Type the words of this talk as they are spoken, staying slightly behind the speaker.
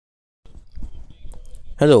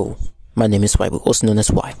Hello, my name is Y, also known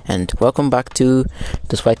as Y, and welcome back to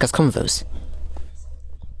the Swycast Convos.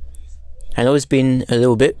 I know it's been a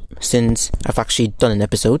little bit since I've actually done an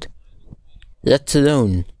episode, let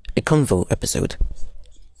alone a convo episode.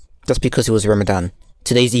 That's because it was Ramadan.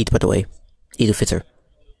 Today's Eid, by the way, Eid al-Fitr.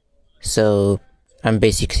 So, I'm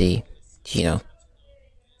basically,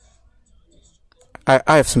 I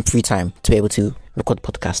have some free time to be able to record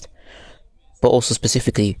the podcast, but also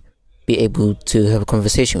specifically be able to have a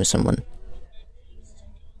conversation with someone.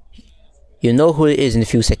 You know who it is in a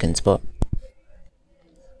few seconds, but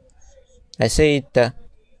I say that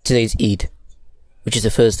today's Eid, which is a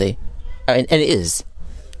Thursday, and it is,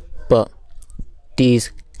 but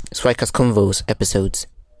these Swycast Convos episodes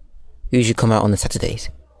usually come out on the Saturdays,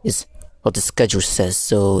 is what the schedule says,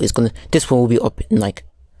 so this one will be up in like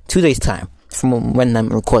 2 days time from when I'm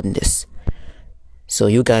recording this. So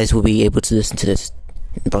you guys will be able to listen to this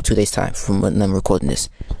in about 2 days time from when I'm recording this.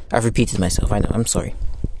 I've repeated myself, I know, I'm sorry.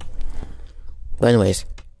 But anyways,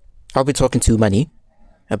 I'll be talking to Manny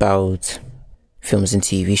about films and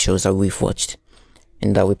TV shows that we've watched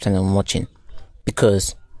and that we plan on watching,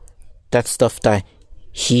 because that's stuff that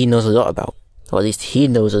he knows a lot about, or at least he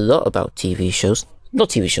knows a lot about TV shows. Not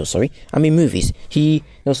TV shows, sorry, I mean movies. He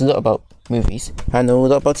knows a lot about movies. I know a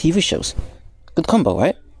lot about TV shows. Good combo,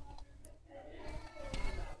 right?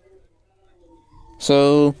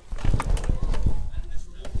 So,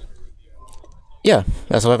 yeah,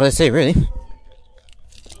 that's all I gotta say, really.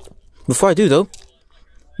 Before I do, though,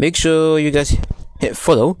 make sure you guys hit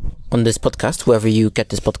follow on this podcast, wherever you get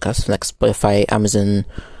this podcast, like Spotify, Amazon,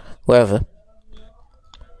 wherever.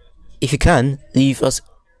 If you can, just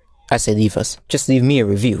leave me a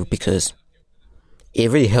review, because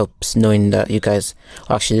it really helps knowing that you guys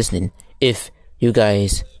are actually listening. If you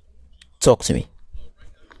guys talk to me,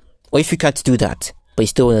 or if you can't do that, but you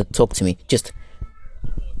still want to talk to me, just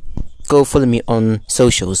go follow me on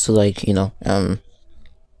socials. So like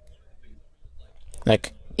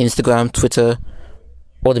Instagram, Twitter,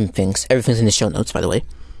 all them things. Everything's in the show notes, by the way.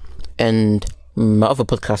 And my other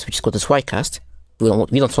podcast, which is called the Swycast, we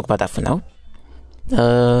don't talk about that for now.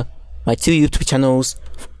 My 2 YouTube channels,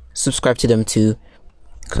 subscribe to them too,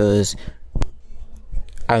 because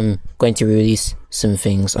I'm going to release some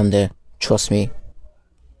things on there, trust me.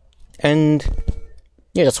 And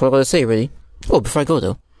yeah, that's what I gotta say, really. Oh, before I go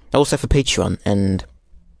though, I also have a Patreon, and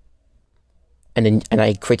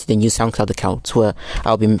I created a new SoundCloud account where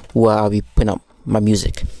I'll be putting up my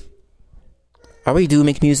music. I already do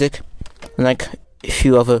make music on like a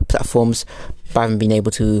few other platforms, but I haven't been able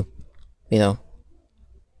to,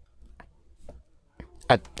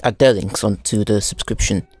 add their links onto the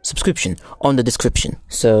subscription on the description.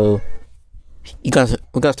 So we're gonna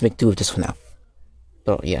have to make do with this for now.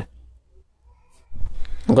 But yeah,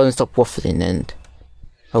 I'm gonna stop waffling, and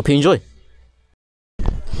I hope you enjoy.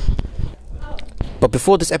 But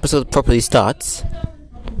before this episode properly starts,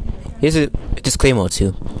 here's a disclaimer or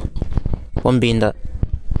two. One being that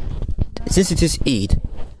since it is Eid,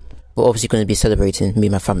 we're obviously going to be celebrating, me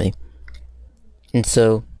and my family. And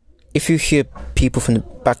so, if you hear people from the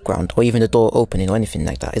background, or even the door opening or anything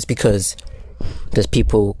like that, it's because there's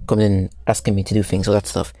people coming in asking me to do things, all that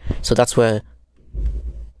stuff. So that's where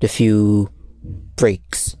the few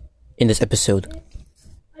breaks in this episode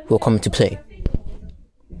will come into play.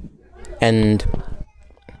 And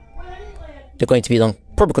they're going to be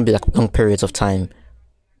probably going to be like long periods of time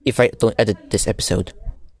if I don't edit this episode,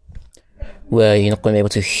 where you're not going to be able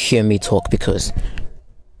to hear me talk because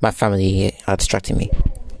my family are distracting me.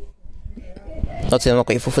 Not saying I'm not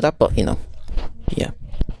grateful for that, but yeah.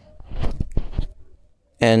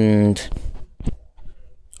 And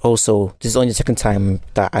also, this is only the second time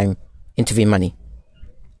that I'm interviewing Manny.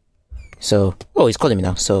 So, he's calling me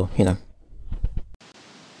now, so,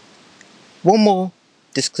 One more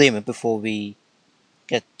disclaimer before we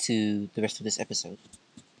get to the rest of this episode.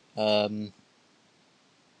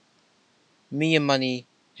 Me and Manny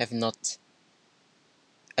have not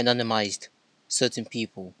anonymized certain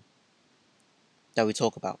people that we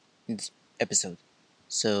talk about in this episode.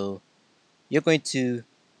 So, you're going to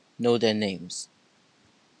know their names.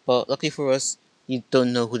 But luckily for us, you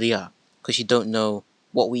don't know who they are, because you don't know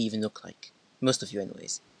what we even look like. Most of you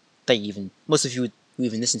anyways. Most of you who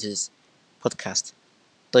even listen to this podcast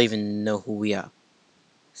don't even know who we are.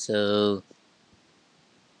 So,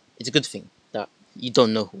 it's a good thing that you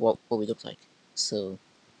don't know what we look like. So,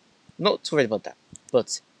 not too worried about that.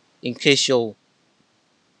 But in case you'll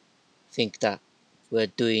think that we're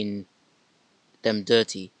doing them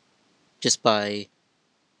dirty just by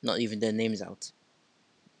not leaving their names out,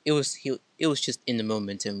 it was just in the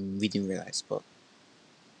moment and we didn't realize. But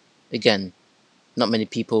again, not many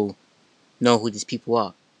people know who these people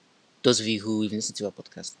are. Those of you who even listen to our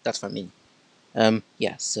podcast, that's what I mean.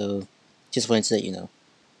 Yeah, so just wanted to let you know,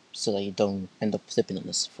 so that you don't end up flipping on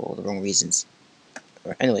us for the wrong reasons.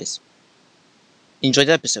 Alright, anyways, enjoy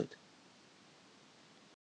the episode.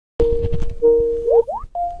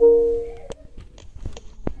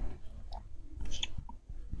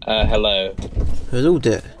 Hello. Hello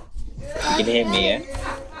there. You can hear me, yeah?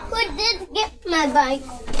 Who did get my bike?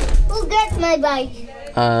 Who got my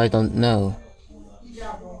bike? I don't know.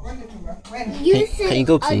 You Can you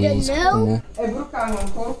go, please? I don't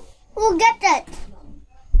know. Who got that?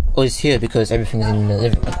 Oh, it's here because everything's in the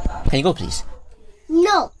living room. Can you go, please?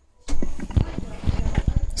 No.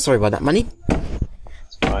 Sorry about that, Manny.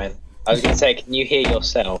 It's fine. I was going to say, can you hear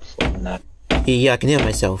yourself or no? Yeah, I can hear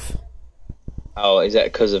myself. Oh, is that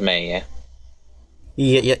because of me, yeah?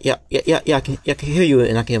 Yeah, I can hear you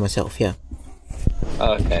and I can hear myself, yeah.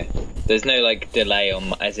 Oh, okay. There's no, like, delay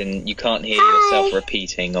on, as in, you can't hear yourself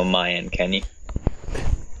repeating on my end, can you?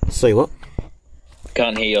 Sorry, what?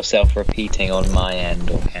 Can't hear yourself repeating on my end,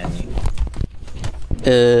 or can you?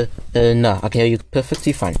 No, I can hear you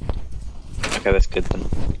perfectly fine. Okay, that's good then.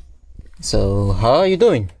 So, how are you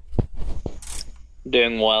doing?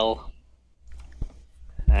 Doing well.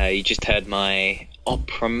 You just heard my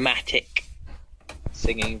operatic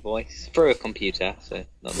singing voice through a computer, so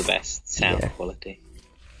not the best sound quality.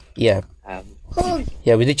 Yeah.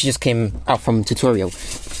 Yeah, we literally just came out from tutorial.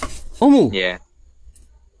 Oh! Yeah.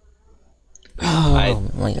 Oh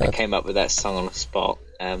my god. I came up with that song on the spot.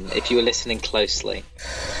 If you were listening closely,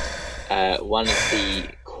 one of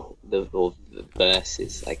the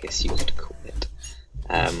verses, I guess you would call it,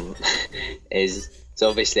 is, so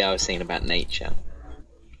obviously I was singing about nature.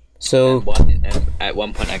 So At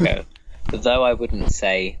one point I go, though I wouldn't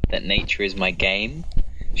say that nature is my game,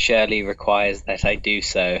 surely requires that I do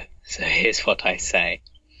so here's what I say.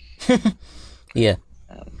 yeah.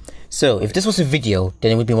 So if this was a video,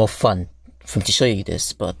 then it would be more fun for me to show you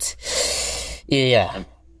this, but yeah.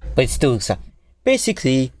 But it's still sad.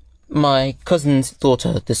 Basically, my cousin's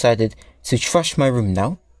daughter decided to trash my room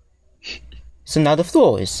now. So now the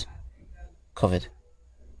floor is covered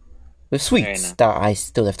with sweets that I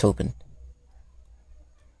still left open.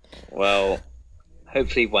 Well,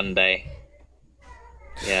 hopefully one day,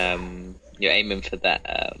 you're aiming for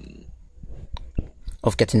that.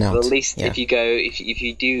 Of getting out. Well, at least if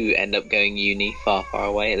you do end up going uni far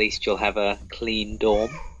away, at least you'll have a clean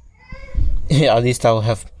dorm. Yeah, at least I'll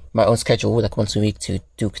have my own schedule, like once a week, to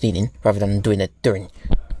do cleaning rather than doing it during,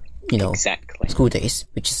 exactly, school days,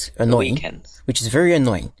 which is annoying. Weekends. Which is very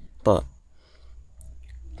annoying, but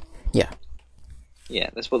yeah. Yeah,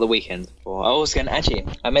 that's what the weekends are for.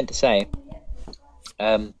 I meant to say,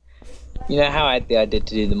 you know how I had the idea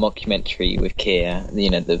to do the mockumentary with Kia,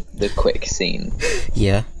 the quick scene?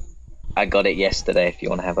 Yeah. I got it yesterday if you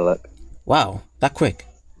want to have a look. Wow, that quick.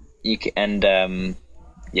 You can,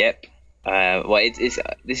 yep. Well,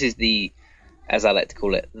 this is the, as I like to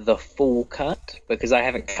call it, the full cut, because I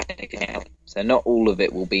haven't cut it out. So not all of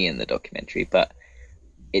it will be in the documentary, but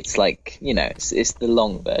it's like, it's the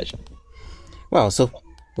long version.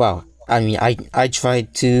 Wow. I mean, I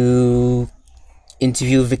tried to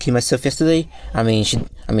interview Vicky myself yesterday. I mean, she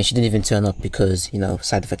didn't even turn up because,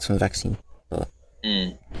 side effects from the vaccine. But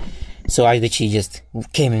so I literally just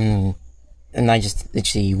came in and I just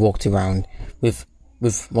literally walked around with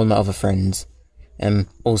one of my other friends, and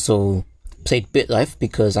also played BitLife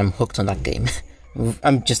because I'm hooked on that game.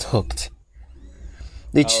 I'm just hooked.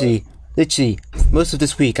 Literally, most of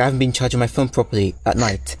this week I haven't been charging my phone properly at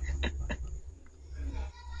night.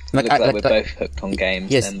 Looks like we're both hooked on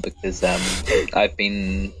games, yes. then, because I've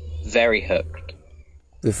been very hooked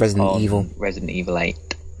with Resident Evil 8.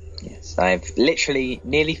 Yes, I've literally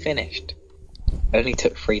nearly finished. Only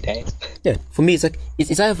took 3 days. Yeah, for me it's like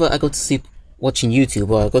it's either I go to sleep watching YouTube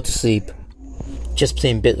or I go to sleep just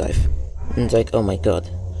playing BitLife, and it's like, oh my god.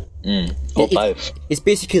 Or both. It's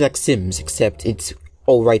basically like Sims, except it's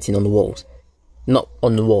all writing on the walls, not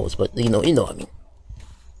on the walls, but you know what I mean.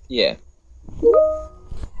 Yeah.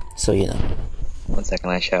 So 1 second,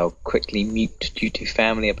 I shall quickly mute due to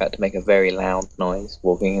family about to make a very loud noise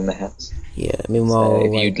walking in the house. Yeah, meanwhile...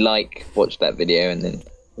 So if you'd watch that video and then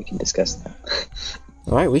we can discuss that.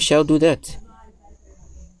 Alright, we shall do that.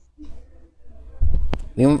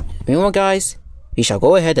 Meanwhile, guys, we shall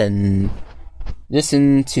go ahead and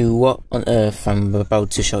listen to what on earth I'm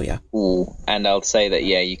about to show you. Ooh, and I'll say that,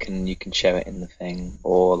 you can show it in the thing,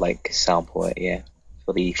 or sample it,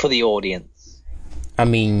 for the audience. I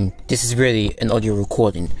mean, this is really an audio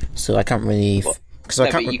recording, so I can't really... But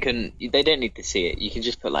they don't need to see it. You can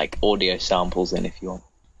just put, audio samples in if you want.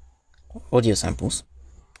 audio samples.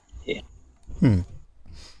 Yeah.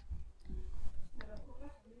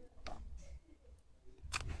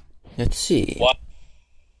 Let's see. What?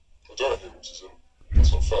 I don't have autism.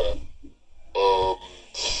 That's not fair.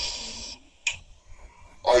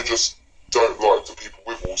 I just don't like the people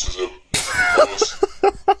with autism because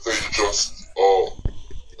they just are.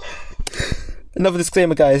 Another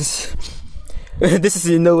disclaimer, guys. This is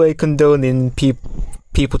in no way condoning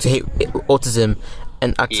people to hate autism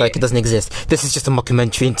and act like it doesn't exist. This is just a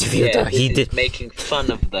mockumentary interview that he did. Making fun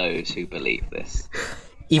of those who believe this.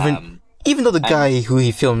 Even though the guy who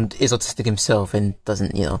he filmed is autistic himself and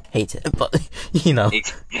doesn't, hate it, but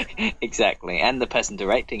Exactly, and the person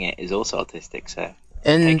directing it is also autistic, so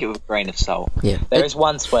and take it with a grain of salt. Yeah, there is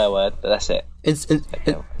one swear word, but that's it. And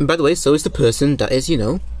by the way, so is the person that is,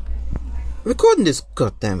 recording this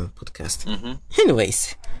goddamn podcast.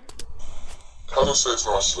 Anyways, How do I say this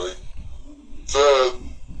nicely? They're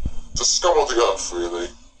the scum of the earth, really.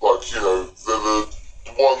 Like, they're the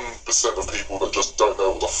 1% of people that just don't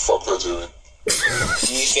know what the fuck they're doing.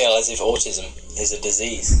 Do you feel as if autism is a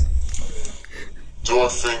disease? Do I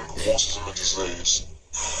think autism is a disease?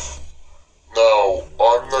 Now,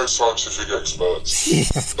 I'm no scientific expert,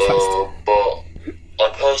 but I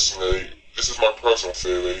personally, this is my personal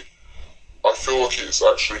theory, I feel like it's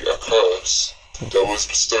actually a curse that was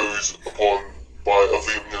bestowed upon by a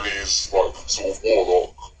Vietnamese, sort of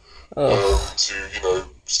warlock, to,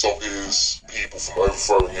 stop his people from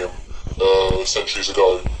overthrowing him centuries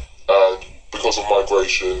ago, and because of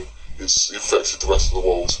migration, it's infected the rest of the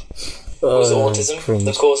world. Was autism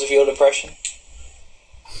the cause of your depression?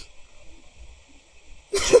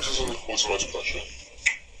 Is autism the cause of my depression?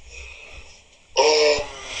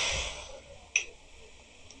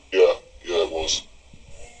 Yeah, it was.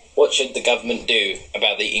 What should the government do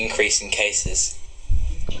about the increase in cases?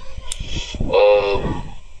 Well,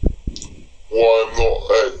 I'm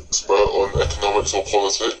not an expert on economics or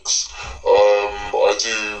politics. I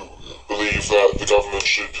do believe that the government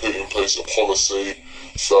should put in place a policy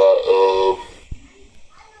that,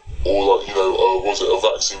 was it a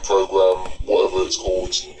vaccine program, whatever it's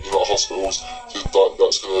called, hospitals,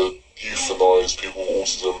 that's going to euthanize people with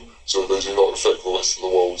autism so they do not infect the rest of the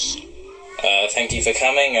world. Thank you for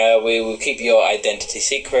coming. We will keep your identity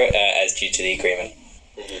secret as due to the agreement.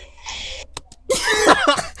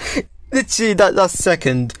 literally that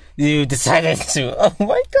second you decided to. Oh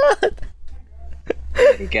my god!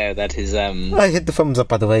 There you go. That is I hit the thumbs up,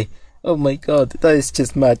 by the way. Oh my god, that is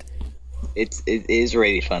just mad. it is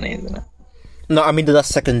really funny, isn't it? No, I mean the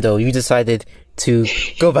last second though. You decided to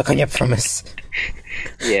go back on your promise.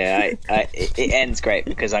 Yeah, it ends great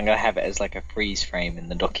because I'm going to have it as like a freeze frame in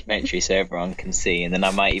the documentary so everyone can see, and then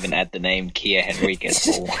I might even add the name Kia Henriquez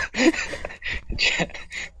Hall.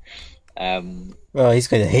 Well, he's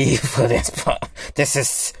going to hate you for this, but this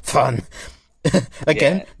is fun.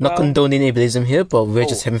 Again, Yeah, not condoning ableism here, but we're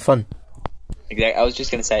just having fun. Exactly. I was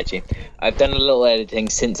just going to say, actually, I've done a little editing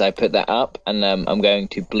since I put that up, and I'm going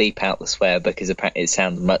to bleep out the swear because it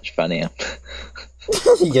sounds much funnier.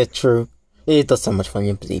 Yeah, true. It does sound much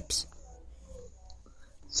funnier bleeps.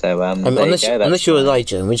 So, I mean, unless you're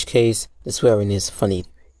Elijah, in which case the swearing is funny,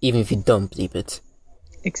 even if you don't bleep it.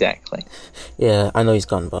 Exactly. Yeah, I know he's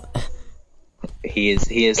gone, but He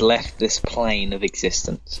has left this plane of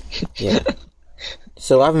existence. yeah.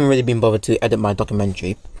 So I haven't really been bothered to edit my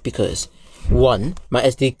documentary because, one, my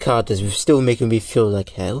SD card is still making me feel like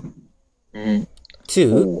hell.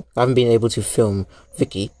 Two, I haven't been able to film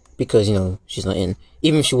Vicky because, she's not in.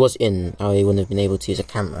 Even if she was in, I wouldn't have been able to use a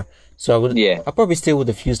camera. So I probably still would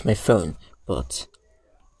have used my phone, but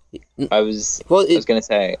I was going to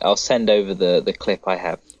say, I'll send over the clip I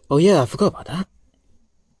have. Oh yeah, I forgot about that.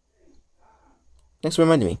 Thanks for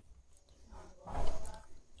reminding me.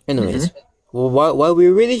 Anyways, well, while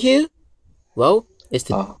we're really here, well,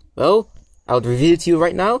 I'll reveal it to you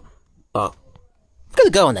right now. I'm gonna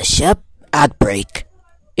go on a ship ad break.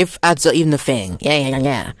 If ads are even a thing.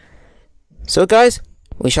 Yeah. So guys,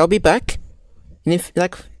 we shall be back in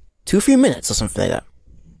 2-3 minutes or something like that.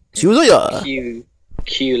 See you later.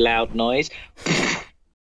 Cue loud noise.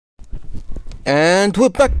 And we're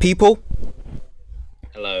back, people.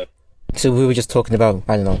 Hello. So we were just talking about,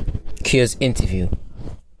 I don't know, Kia's interview.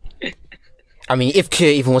 I mean, if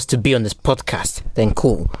Kia even wants to be on this podcast, then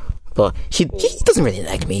cool. But he doesn't really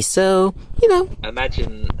like me, so,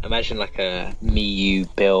 Imagine like a me, you,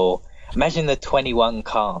 Bill. Imagine the 21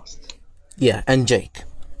 cast. Yeah, and Jake.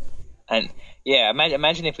 And yeah,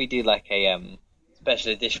 imagine if we do like a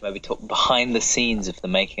special edition where we talk behind the scenes of the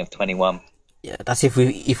making of 21. Yeah, that's if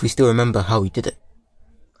we still remember how we did it.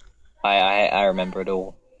 I remember it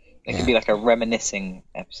all. It could be like a reminiscing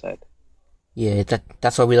episode. Yeah,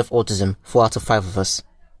 that's why we love autism. 4 out of 5 of us.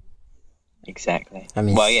 Exactly. I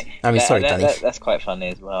mean, well, yeah. sorry, Danny. That's quite funny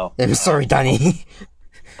as well. I'm sorry, Danny.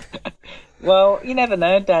 Well, you never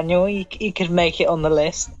know, Daniel. He could make it on the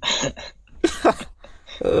list.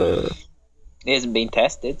 He hasn't been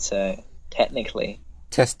tested, so technically.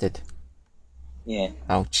 Tested. Yeah.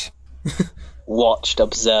 Ouch. Watched,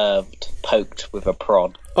 observed, poked with a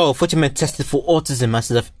prod. Oh, I thought you meant tested for autism as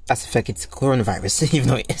if it's coronavirus, even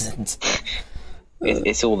though it isn't.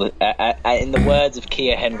 It's all the. In the words of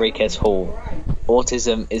Kia Henriquez Hall,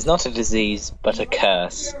 autism is not a disease but a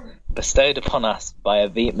curse bestowed upon us by a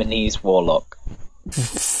Vietnamese warlock.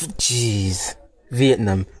 Jeez,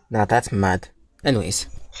 Vietnam. Now that's mad. Anyways,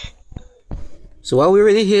 so while we're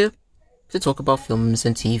really here to talk about films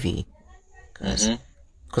and TV,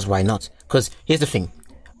 because why not? Because here's the thing,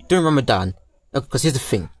 during Ramadan. Because here's the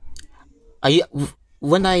thing,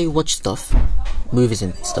 when I watch stuff, movies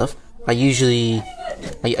and stuff, I usually,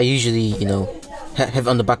 you know, have it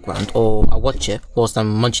on the background, or I watch it whilst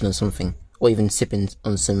I'm munching on something, or even sipping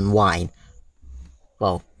on some wine.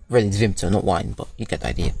 Well, really it's Vimto, not wine, but you get the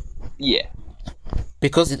idea. Yeah.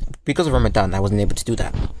 Because of Ramadan, I wasn't able to do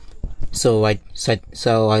that. So I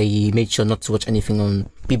made sure not to watch anything on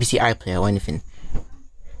BBC iPlayer or anything.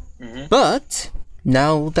 But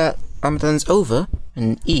now that Ramadan's over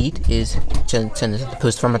and Eid is the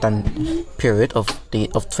post-Ramadan period of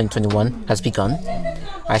 2021 has begun,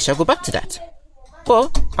 I shall go back to that.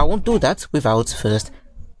 But I won't do that without first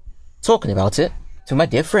talking about it to my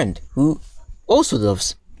dear friend who also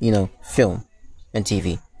loves, you know, film and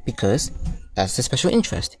TV, because that's a special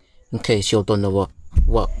interest. In case you don't know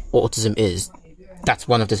what autism is, that's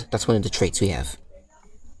one of the traits we have.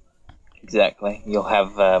 Exactly. You'll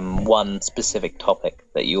have one specific topic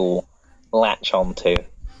that you'll latch onto.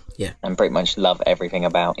 Yeah. And pretty much love everything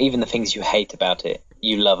about. Even the things you hate about it,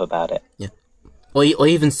 you love about it. Yeah. Or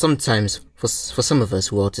even sometimes, for some of us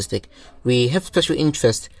who are autistic, we have special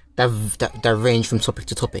interests that range from topic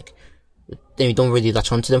to topic. Then we don't really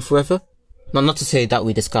latch onto them forever. Not to say that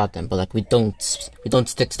we discard them, but like we don't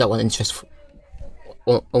stick to that one interest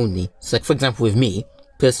only. So like, for example, with me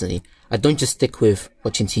personally, I don't just stick with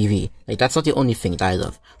watching TV. Like, that's not the only thing that I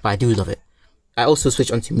love, but I do love it. I also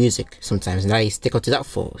switch onto music sometimes, and I stick onto that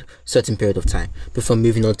for a certain period of time before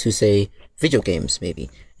moving on to, say, video games maybe,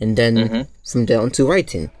 and then from there on to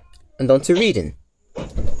writing, and on to reading.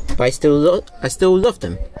 But I still love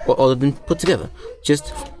them, or all of them put together.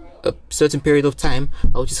 Just a certain period of time,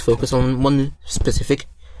 I'll just focus on one specific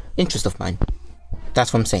interest of mine.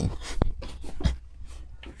 That's what I'm saying.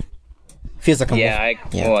 Feels like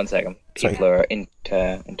I'm one second. People are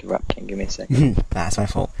interrupting. Give me a second. That's my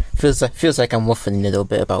fault. Feels like I'm waffling a little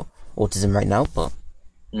bit about autism right now, but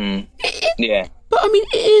yeah. But I mean,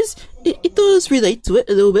 it does relate to it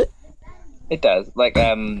a little bit. It does. Like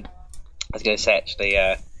I was going to say actually,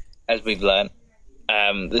 as we've learned,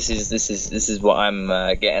 this is what I'm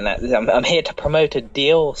getting at. I'm here to promote a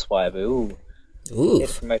deal, Swaibu. Ooh. Here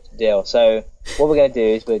to promote a deal. So what we're going to do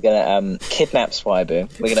is we're going to kidnap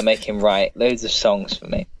Swaibu. We're going to make him write loads of songs for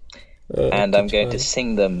me. And I'm going to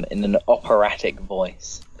sing them in an operatic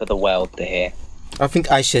voice for the world to hear. I think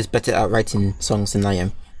Aisha is better at writing songs than I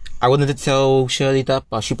am. I wanted to tell Shirley that,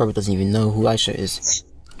 but she probably doesn't even know who Aisha is.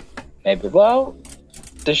 Maybe. Well,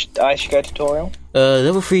 does Aisha go tutorial?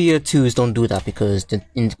 Level 3 year 2s don't do that because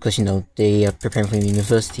you know, they are preparing for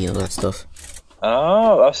university and all that stuff.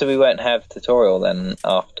 Oh, so we won't have tutorial then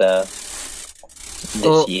after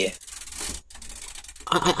this year.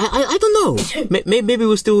 I don't know. Maybe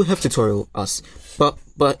we'll still have tutorial us,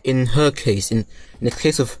 but in her case, in the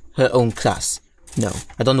case of her own class, no.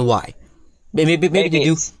 I don't know why. Maybe they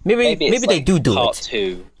do. Maybe they like do part it.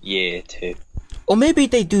 2, year 2. Or maybe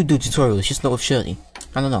they do tutorials, just not with Shirley.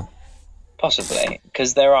 I don't know. Possibly,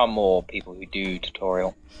 because there are more people who do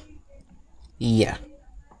tutorial. Yeah.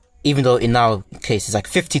 Even though in our case it's like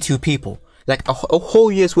 52 people. Like a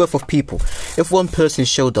whole year's worth of people. If one person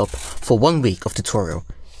showed up for 1 week of tutorial,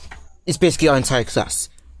 it's basically our entire class.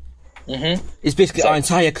 It's basically our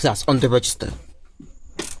entire class on the register.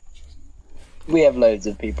 We have loads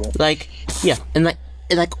of people. Like, yeah, and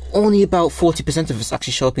like only about 40% of us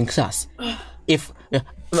actually show up in class. If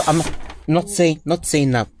I'm not saying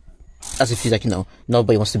that as if like, you know,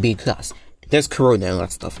 nobody wants to be in class. There's corona and all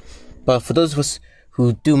that stuff. But for those of us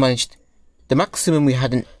who do manage, the maximum we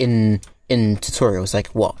had in tutorials, like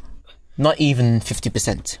what? Not even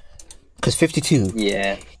 50%. Because 52.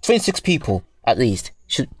 Yeah. 26 people, at least.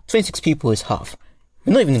 26 people is half.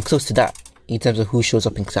 We're not even close to that in terms of who shows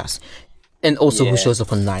up in class. And also who shows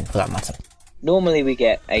up online, for that matter. Normally we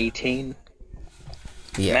get 18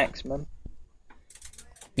 maximum.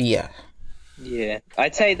 Yeah. Yeah,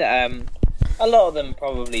 I'd say that a lot of them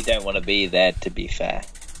probably don't want to be there. To be fair,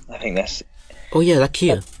 I think that's Oh yeah, like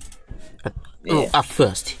here. yeah. At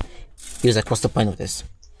first, he was like, "What's the point of this?"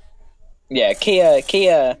 Yeah, Kia,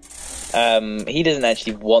 he doesn't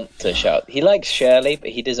actually want to show up. He likes Shirley, but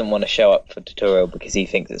he doesn't want to show up for tutorial because he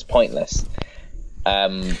thinks it's pointless.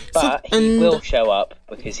 But he will show up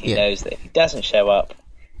because he knows that if he doesn't show up,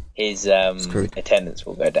 his attendance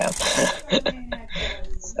will go down.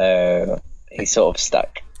 So he's sort of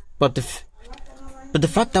stuck. But the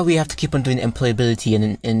fact that we have to keep on doing employability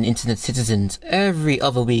and internet citizens every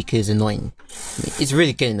other week is annoying. I mean, it's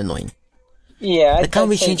really getting annoying. Yeah, Like, can't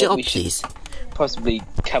we say change that it up, we should please? possibly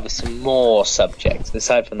cover some more subjects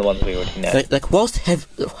aside from the ones we already know. Like whilst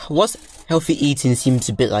healthy eating seems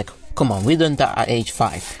a bit like, come on, we learned that at age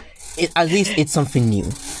 5. At least it's something new.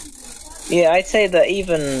 Yeah, I'd say that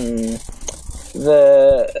even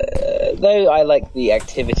though I like the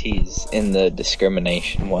activities in the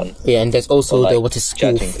discrimination one. Yeah, and there's also like what is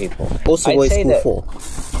school judging people. Also, I'd what is say school that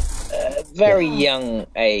for? Very young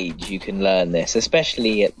age you can learn this,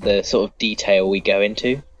 especially at the sort of detail we go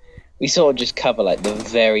into. We sort of just cover like the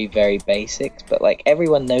very, very basics, but like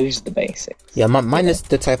everyone knows the basics. Yeah, minus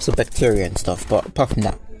the types of bacteria and stuff, but apart from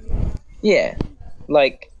that. Yeah,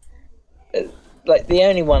 like the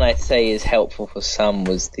only one I'd say is helpful for some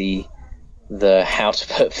was the how to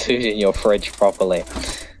put food in your fridge properly.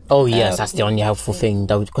 Oh yes, that's the only helpful thing,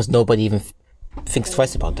 though, because nobody even thinks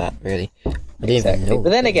twice about that, really. I didn't even know. But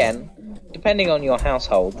then again, depending on your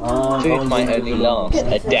household, food might only last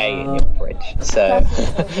a day in your fridge. So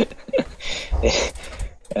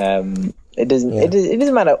it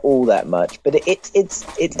doesn't matter all that much. But it's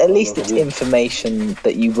at least it's information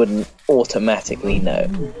that you wouldn't automatically know.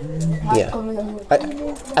 Yeah,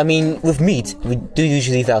 I mean, with meat, we do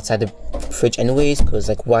usually leave it outside the fridge anyways, because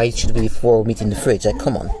like, why should we leave raw meat in the fridge? Like,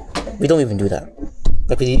 come on, we don't even do that.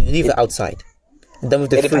 Like, we leave it outside. And then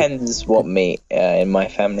with the it depends what meat in my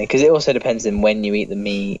family, because it also depends on when you eat the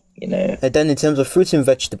meat, you know. And then in terms of fruits and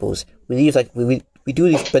vegetables, we leave like we do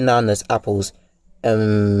leave bananas, apples,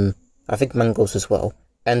 I think mangoes as well,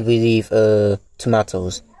 and we leave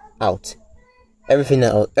tomatoes out. Everything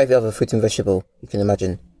else, every other fruit and vegetable you can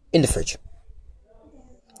imagine, in the fridge.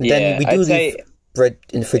 Yeah, then we do leave bread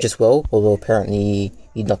in the fridge as well, although apparently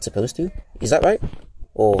you're not supposed to. Is that right?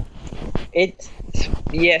 Or it's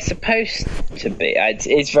supposed to be.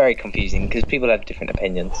 It's very confusing because people have different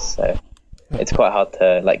opinions, so it's quite hard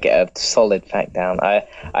to like get a solid fact down.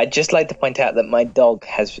 I'd just like to point out that my dog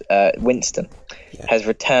has Winston has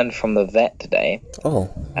returned from the vet today. Oh,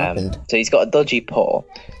 what happened? So he's got a dodgy paw,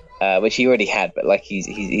 which he already had, but like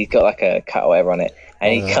he's got like a cut or whatever on it,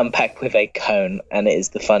 and he's come back with a cone, and it is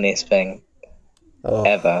the funniest thing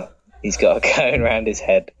ever. He's got a cone around his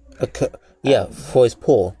head. For his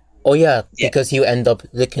paw. Oh yeah, because you end up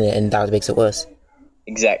licking it, and that makes it worse.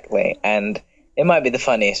 Exactly, and it might be the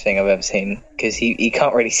funniest thing I've ever seen because he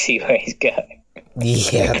can't really see where he's going.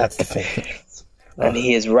 Yeah, that's the thing. And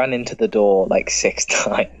he has run into the door like 6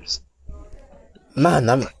 times. Man,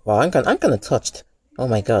 I'm kind of touched. Oh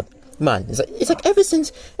my god, man, it's like ever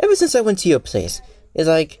since I went to your place, it's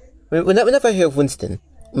like whenever I hear of Winston,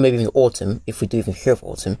 or maybe even Autumn, if we do even hear of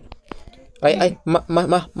Autumn,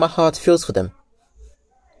 my heart feels for them.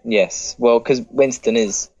 Yes, well, because Winston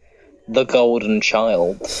is the golden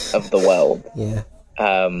child of the world. Yeah.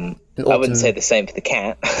 I wouldn't say the same for the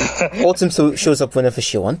cat. Autumn shows up whenever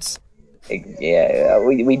she wants. Yeah,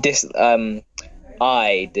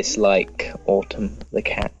 I dislike Autumn the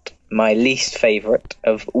cat. My least favourite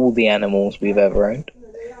of all the animals we've ever owned.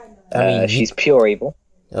 I mean, she's pure evil.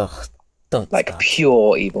 Ugh, don't like start.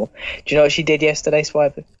 Pure evil. Do you know what she did yesterday,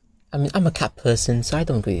 Swiper? I mean, I'm a cat person, so I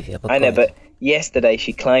don't agree with you. I know, but yesterday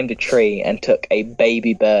she climbed a tree and took a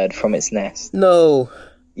baby bird from its nest. No.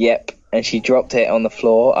 Yep, and she dropped it on the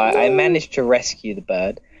floor. I managed to rescue the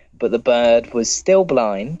bird, but the bird was still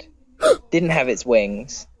blind, didn't have its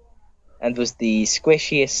wings, and was the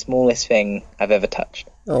squishiest, smallest thing I've ever touched.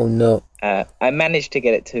 Oh no. I managed to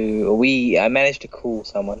get it to... I managed to call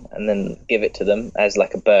someone and then give it to them as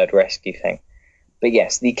like a bird rescue thing. But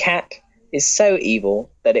yes, the cat is so evil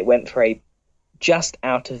that it went for a just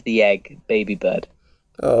out of the egg baby bird.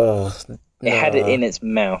 Oh, no. It had it in its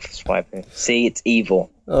mouth, Swiping. See, it's evil.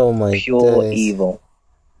 Oh my Pure days. evil.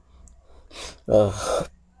 Oh,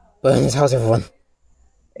 Burns, how's everyone?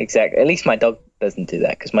 Exactly. At least my dog doesn't do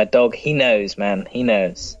that, because my dog, he knows, man. He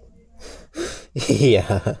knows.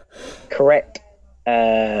 Yeah. Correct,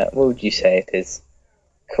 what would you say it is?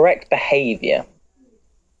 Correct behaviour.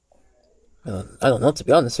 I don't know, to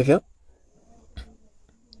be honest with you.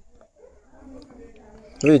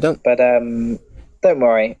 I really don't. But, Don't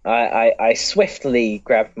worry. I swiftly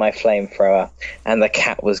grabbed my flamethrower, and the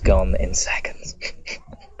cat was gone in seconds.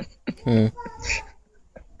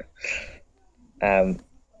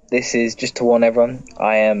 This is just to warn everyone.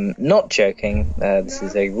 I am not joking. This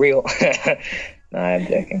is a real. No, I am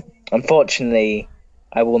joking. Unfortunately,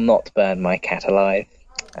 I will not burn my cat alive.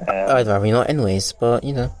 I'd rather not, anyways. But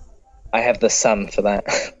you know, I have the sun for that.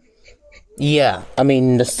 yeah. I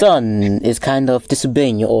mean, the sun is kind of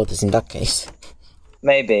disobeying your orders in that case.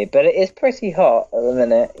 Maybe, but it is pretty hot at the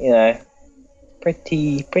minute. You know,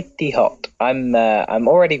 pretty hot. I'm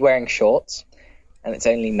already wearing shorts, and it's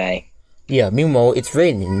only May. Yeah. Meanwhile, it's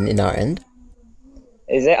raining in our end.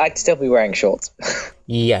 Is it? I'd still be wearing shorts.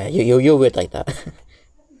 Yeah, you're weird like that.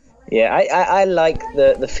 Yeah, I like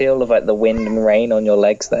the feel of like the wind and rain on your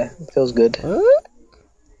legs there. It feels good. What?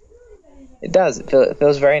 It does. It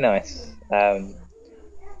feels very nice.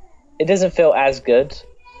 It doesn't feel as good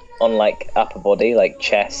on like upper body, like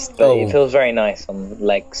chest, but it feels very nice on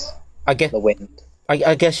legs. I guess The wind.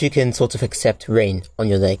 I guess you can sort of accept rain on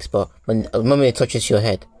your legs, but when the moment it touches your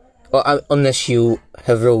head, or unless you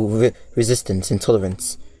have real resistance and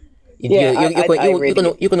tolerance, you're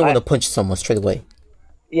gonna want to punch someone straight away.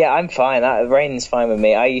 Yeah, I'm fine. Rain's fine with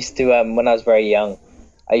me. I used to, when I was very young,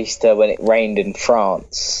 when it rained in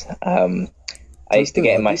France, I used to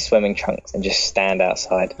get in my swimming trunks and just stand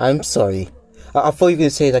outside. I'm sorry. I thought you were going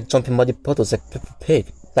to say like jump in muddy puddles like Peppa Pig,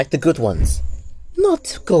 like the good ones.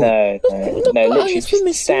 Not go. No, literally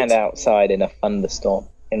just stand outside in a thunderstorm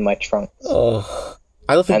in my trunks. Oh,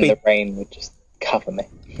 I don't think and the rain would just cover me.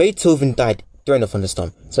 Beethoven died during a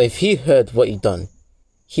thunderstorm, so if he heard what you'd done,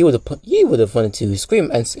 he would have wanted to scream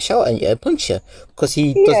and shout and punch you, because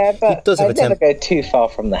he does have a temper. I'd never go too far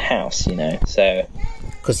from the house, you know. So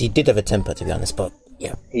because he did have a temper, to be honest. But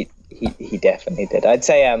yeah, he definitely did. I'd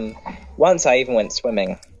say once I even went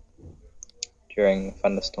swimming during a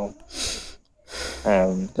thunderstorm.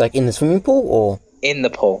 Like in the swimming pool, or in the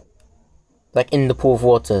pool. Like in the pool of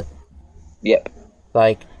water. Yep.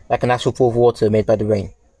 Like an actual pool of water made by the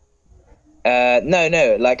rain.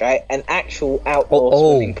 No, like an actual outdoor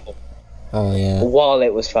swimming pool. Oh yeah. While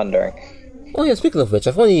it was thundering. Oh yeah. Speaking of which,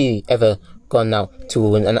 I've only ever gone out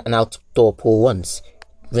to an outdoor pool once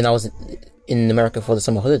when I was in America for the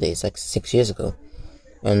summer holidays, like 6 years ago,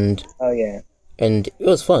 and oh yeah, and it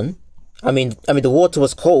was fun. I mean the water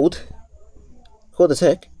was cold as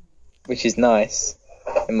heck, which is nice,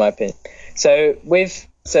 in my opinion. So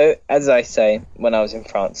as I say, when I was in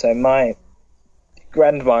France, so my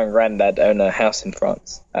grandma and granddad own a house in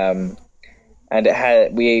France, and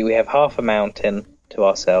we have half a mountain to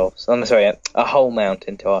ourselves. I'm sorry, a whole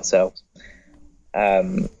mountain to ourselves,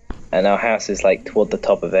 and our house is like toward the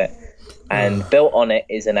top of it, and built on it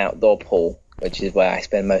is an outdoor pool, which is where I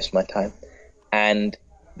spend most of my time, and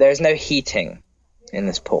there's no heating in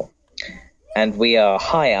this pool, and we are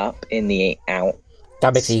high up in the out.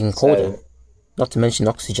 That makes it even colder. Not to mention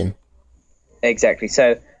oxygen. Exactly.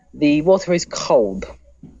 So the water is cold.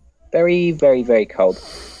 Very, very, very cold.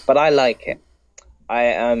 But I like it. I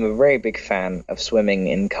am a very big fan of swimming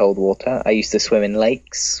in cold water. I used to swim in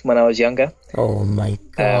lakes when I was younger. Oh my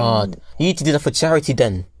god. You need to do that for charity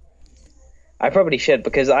then. I probably should,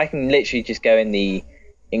 because I can literally just go in the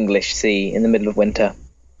English Sea in the middle of winter.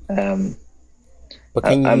 But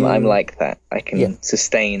can I'm like that. I can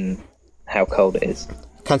sustain how cold it is.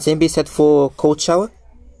 Can same be said for cold shower?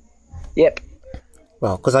 Yep.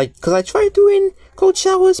 Well, because I tried doing cold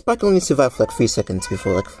showers, but I can only survive for like 3 seconds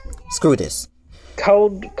before like, screw this.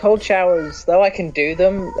 Cold showers, though I can do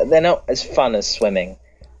them, they're not as fun as swimming.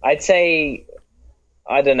 I'd say,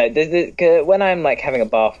 I don't know, when I'm like having a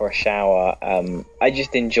bath or a shower, I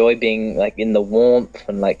just enjoy being like in the warmth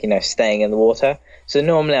and like, you know, staying in the water. So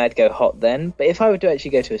normally I'd go hot then, but if I were to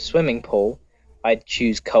actually go to a swimming pool, I'd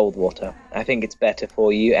choose cold water. I think it's better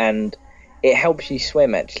for you, and it helps you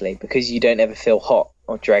swim actually, because you don't ever feel hot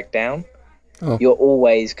or dragged down. Oh. You're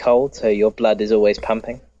always cold, so your blood is always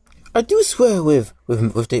pumping. I do swear with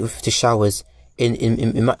the showers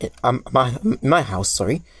in my house.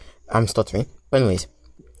 Sorry, I'm stuttering. But anyways,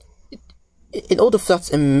 in all the flats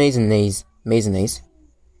and maisonettes,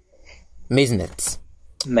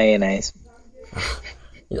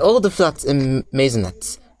 in all the flats and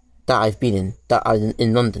maisonettes that I've been in, that are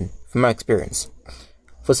in London, from my experience,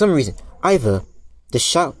 for some reason, either the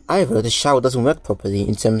shower doesn't work properly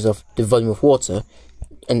in terms of the volume of water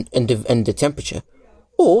and the temperature,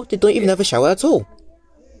 or they don't even have a shower at all.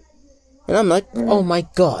 And I'm like, oh my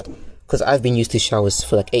god, because I've been used to showers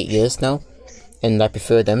for like 8 years now, and I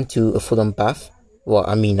prefer them to a full-on bath. Well,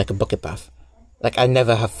 I mean like a bucket bath. Like I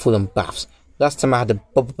never have full-on baths. Last time I had a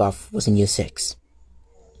bubble bath was in year 6.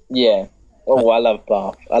 Yeah. Oh, I love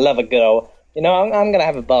bath. I love a good old. You know, I'm gonna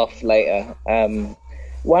have a bath later.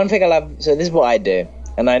 One thing I love. So this is what I do,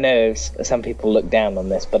 and I know some people look down on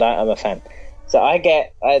this, but I'm a fan. So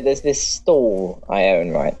there's this stall I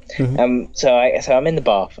own, right? Mm-hmm. So I'm in the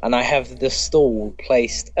bath, and I have the stall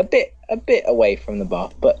placed a bit away from the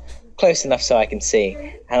bath, but close enough so I can see.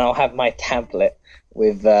 And I'll have my tablet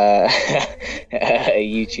with a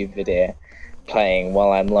YouTube video playing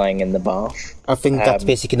while I'm lying in the bath. I think that's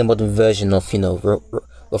basically the modern version of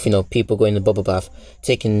people going to bubble bath,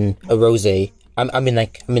 taking a rosé. I mean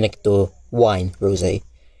like the wine rosé,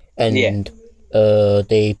 and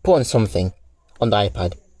they put on something on the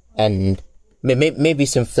iPad, and maybe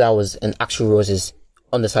some flowers and actual roses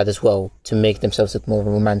on the side as well to make themselves look more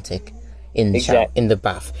romantic in the shower, in the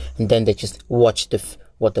bath, and then they just watch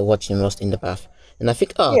what they're watching whilst in the bath. And I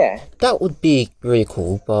think, that would be really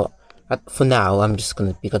cool, but for now, I'm just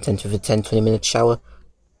going to be content with a 10-20 minute shower.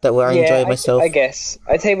 That way I enjoy myself. I guess.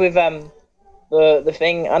 I'd say with the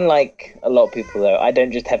thing, unlike a lot of people though, I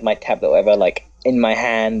don't just have my tablet or whatever, like, in my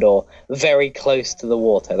hand or very close to the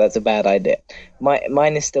water. That's a bad idea.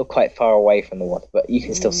 Mine is still quite far away from the water, but you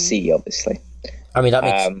can still see, obviously. I mean,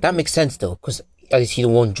 that makes sense though, because at least you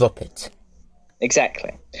won't drop it.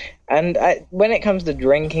 Exactly. And when it comes to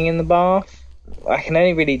drinking in the bath, I can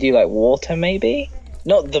only really do like water, maybe.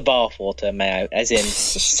 Not the bath water, as in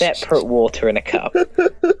separate water in a cup.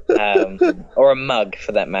 Or a mug,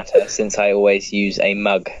 for that matter, since I always use a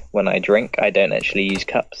mug when I drink. I don't actually use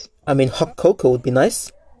cups. I mean, hot cocoa would be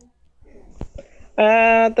nice.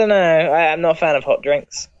 I don't know. I'm not a fan of hot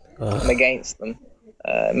drinks. I'm against them.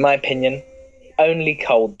 In my opinion, only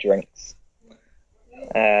cold drinks.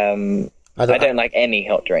 I don't like any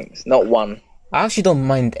hot drinks. Not one. I actually don't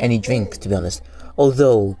mind any drink, to be honest.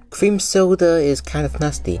 Although, cream soda is kind of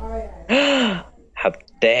nasty. How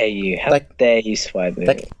dare you? How dare you swipe me?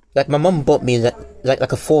 Like my mum bought me like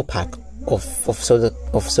a 4-pack of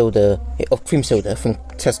cream soda from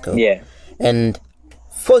Tesco. Yeah. And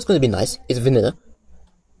thought it's going to be nice. It's vanilla.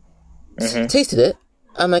 Tasted it.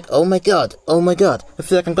 I'm like, oh my god. I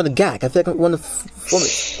feel like I'm going to gag. I feel like I want to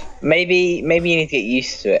vomit. Maybe you need to get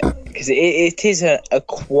used to it, because it is an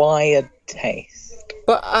acquired taste.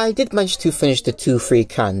 But I did manage to finish the 2 free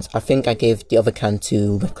cans. I think I gave the other can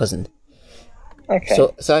to my cousin. Okay.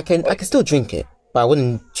 So I can still drink it, but I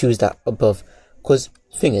wouldn't choose that above. Because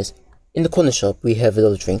the thing is, in the corner shop we have a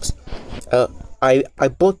lot of drinks. I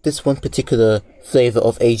bought this one particular flavor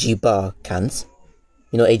of AG Bar cans.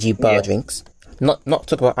 You know, AG Bar drinks. Not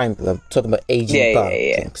talking about Iron Brew, I'm talking about AG Bar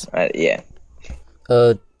drinks.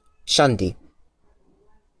 Shandy.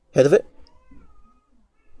 Heard of it?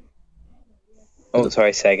 Oh,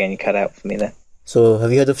 sorry, say again, you cut out for me there. So,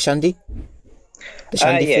 have you heard of Shandy? The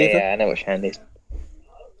Shandy flavor? Yeah, I know what Shandy is.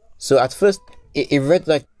 So, at first, it read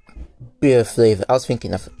like beer flavor. I was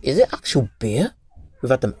thinking, is it actual beer?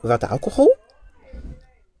 Without the alcohol?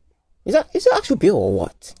 Is it actual beer or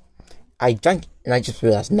what? I drank and I just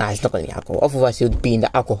realized, it's not going to be alcohol. Otherwise, it would be in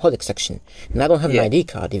the alcoholic section. And I don't have an ID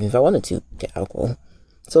card, even if I wanted to get alcohol.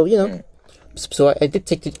 So, So, I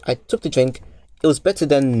took the drink. It was better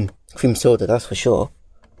than cream soda, that's for sure.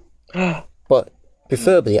 But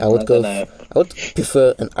preferably, I would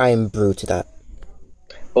prefer an Iron Brew to that.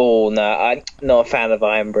 Oh no, I'm not a fan of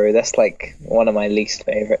Iron Brew. That's like one of my least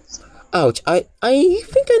favourites. Ouch! I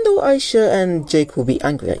think I know Aisha and Jake will be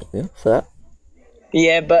angry at you for that.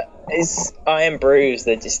 Yeah, but it's Iron Brews.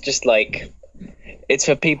 They're just like, it's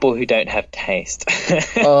for people who don't have taste.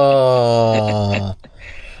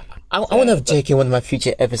 I want to have Jake in one of my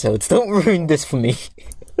future episodes. Don't ruin this for me.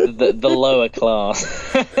 the lower class.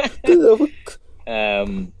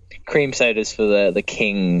 Cream sodas for the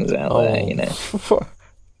kings out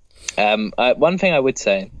there, One thing I would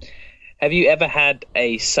say, have you ever had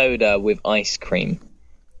a soda with ice cream?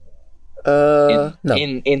 No.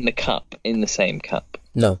 In the cup, in the same cup.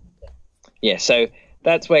 No. Yeah, so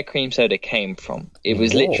that's where cream soda came from. It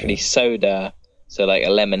was literally soda, so like a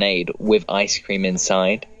lemonade with ice cream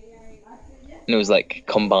inside. And it was like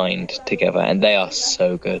combined together, and they are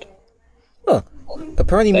so good. Oh,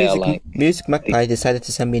 apparently Music Magpie decided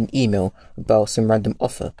to send me an email about some random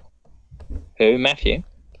offer. Who, Matthew?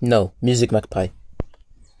 No, Music Magpie.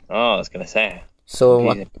 Oh, I was gonna say.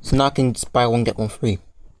 So now I can just buy one get one free.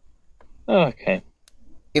 Oh, okay.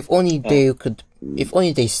 If only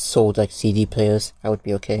they sold like CD players, I would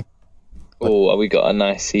be okay. Oh, we got a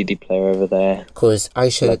nice CD player over there. Because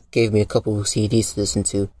Aisha gave me a couple of CDs to listen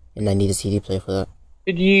to, and I need a CD player for that.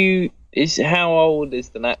 How old is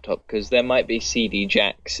the laptop? Because there might be CD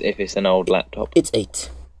jacks if it's an old laptop. It's 8.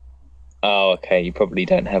 Oh, okay. You probably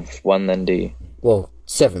don't have one then, do you? Well,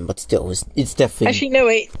 7, but still, it's definitely. Actually, no,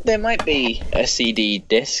 wait. There might be a CD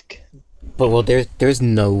disc. But well, there's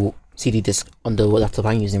no CD disc on the laptop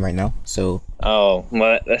I'm using right now, so. Oh,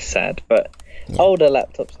 well, that's sad. But older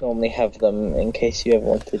laptops normally have them in case you ever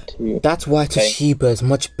wanted to. That's why Toshiba is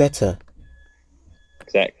much better.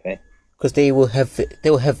 Exactly. Because they will have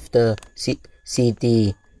the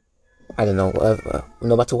CD. I don't know, whatever,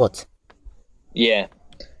 no matter what. Yeah.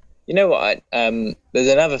 You know what? There's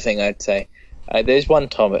another thing I'd say. There's one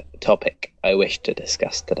topic I wish to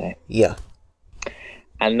discuss today. Yeah.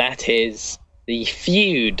 And that is the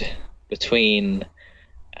feud between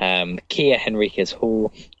Kia Henriquez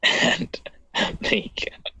Hall and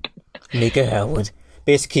Mika. Mika Howard.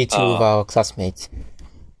 Basically, two of our classmates.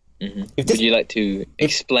 Mm-hmm. Would you like to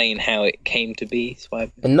explain how it came to be,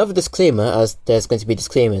 Swipe? Another disclaimer, as there's going to be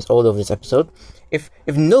disclaimers all over this episode. If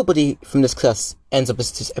nobody from this class ends up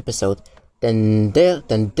listening to this episode, then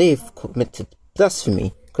they've committed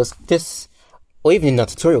blasphemy. Because this, or even in our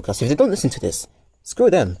tutorial class, if they don't listen to this, screw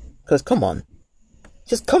them. Because come on.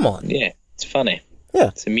 Just come on. Yeah, it's funny. Yeah.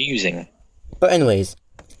 It's amusing. But anyways,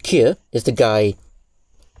 Kia is the guy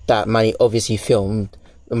that Manny obviously filmed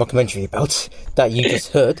a mockumentary about, that you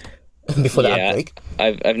just heard before the outbreak.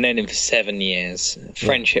 I've known him for 7 years.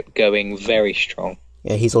 Friendship going very strong.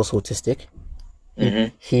 Yeah, he's also autistic.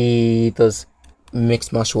 Mm-hmm. He does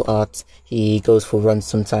mixed martial arts. He goes for runs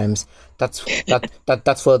sometimes. That's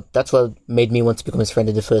what made me want to become his friend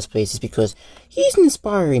in the first place, is because he's an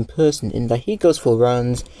inspiring person in that he goes for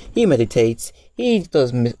runs, he meditates, he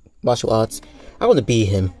does martial arts. I want to be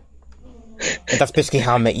him. And that's basically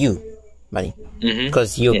how I met you, Manny.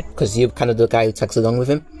 Because you're kind of the guy who tags along with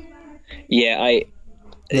him. Yeah,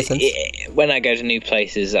 when I go to new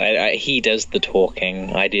places, he does the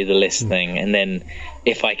talking, I do the listening, and then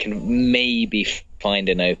if I can maybe find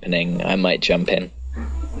an opening, I might jump in.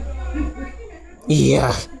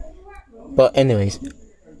 Yeah. But anyways,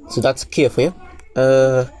 so that's Kia for you.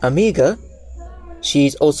 Amiga,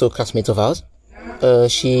 she's also a classmate of ours. I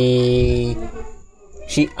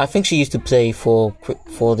think she used to play for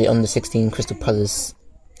the under-16 Crystal Palace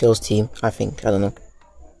girls team. I don't know.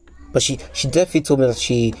 But she definitely told me that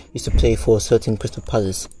she used to play for a certain Crystal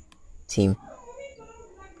Palace team.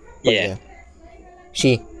 But yeah.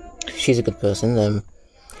 She's a good person.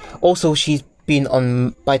 Also, she's been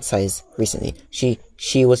on Bite Size recently. She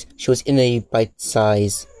was in a Bite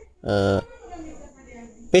Size.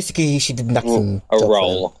 Basically, she did an acting job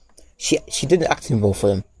role. For them. She did an acting role for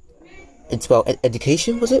them. It's about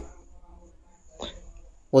education, was it?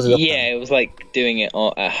 Yeah, it was like doing it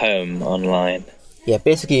at home online. Yeah,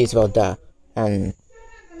 basically it's about that, and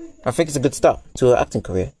I think it's a good start to an acting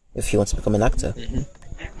career if you want to become an actor. Mm-hmm.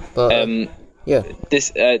 But yeah,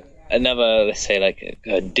 this another, let's say, like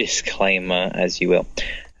a disclaimer, as you will.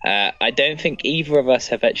 I don't think either of us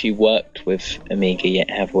have actually worked with Amiga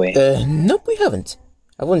yet, have we? Nope, we haven't.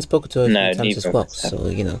 I've only spoken to her a few times as well, so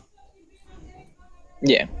haven't.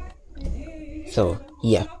 Yeah. So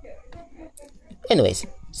yeah. Anyways,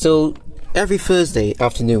 so every Thursday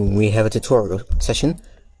afternoon we have a tutorial session.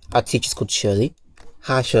 Our teacher's called Shirley.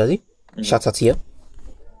 Hi Shirley. Mm-hmm. Shout out to you.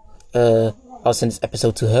 I'll send this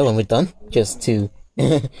episode to her when we're done, just to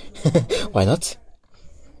why not?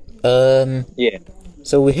 Yeah.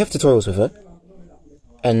 So we have tutorials with her,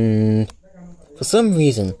 and for some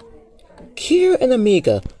reason, Kia and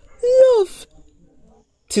Amiga love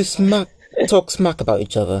to talk smack about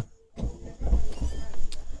each other.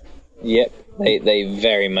 Yep, they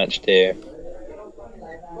very much do.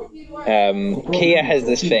 Kia has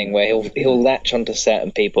this thing where he'll latch onto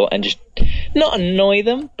certain people and just not annoy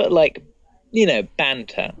them, but like,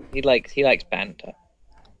 banter. He likes banter.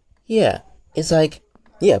 Yeah, it's like,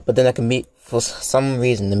 but then I can meet, for some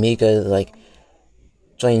reason, Amiga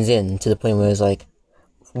joins in to the point where it's like,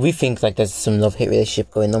 we think like there's some love-hate relationship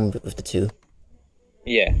going on with the two.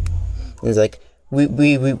 Yeah. And it's like, we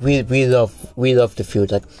love the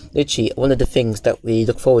feud. Like, literally, one of the things that we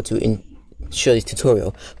look forward to in Shirley's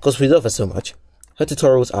tutorial, because we love her so much, her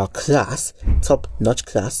tutorials are class, top-notch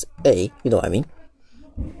class A, you know what I mean?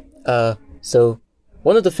 So,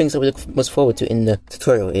 one of the things that we look most forward to in the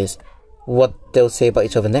tutorial is what they'll say about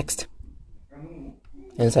each other next.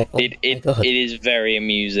 And it's like, it is very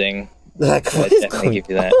amusing. Like, what is going give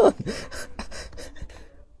you that. on?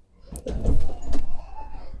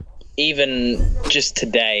 Even just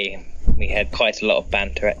today, we had quite a lot of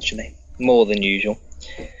banter, actually. More than usual.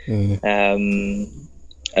 I'm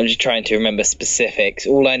just trying to remember specifics.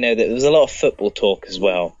 All I know that there was a lot of football talk as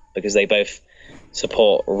well, because they both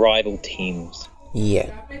support rival teams.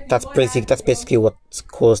 Yeah, that's basically what's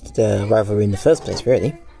caused the rivalry in the first place,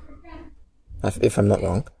 really. If I'm not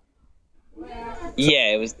wrong.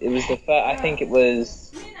 Yeah, it was the first. I think it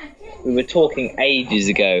was. We were talking ages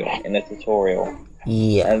ago in a tutorial.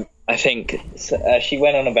 Yeah. And I think she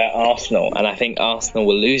went on about Arsenal, and I think Arsenal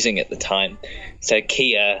were losing at the time, so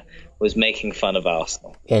Kia was making fun of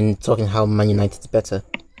Arsenal And talking how Man United's better.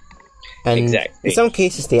 And Exactly. in some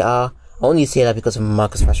cases they are. I only say that because of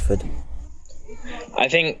Marcus Rashford. I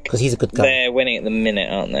think Because he's a good guy. they're winning at the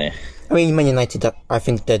minute, aren't they? I mean, Man United, I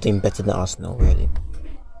think they're doing better than Arsenal, really.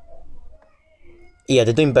 Yeah,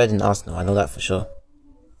 they're doing better than Arsenal, I know that for sure.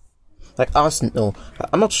 Like, Arsenal,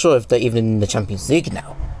 I'm not sure if they're even in the Champions League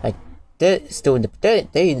now. Like, they're still in the, they're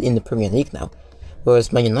in the Premier League now.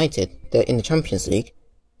 Whereas Man United, they're in the Champions League.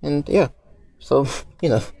 And, yeah. So, you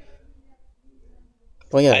know.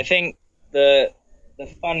 Well, yeah. I think the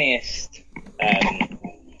funniest,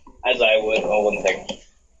 as I would, or one thing,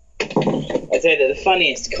 I'd say that the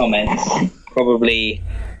funniest comments probably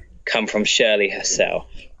come from Shirley herself.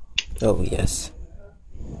 Oh, yes.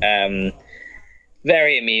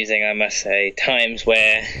 Very amusing, I must say. Times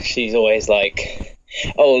where she's always like,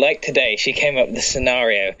 oh, like today, she came up with the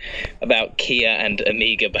scenario about Kia and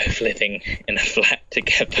Amiga both living in a flat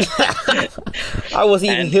together. I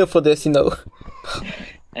wasn't even here for this, you know.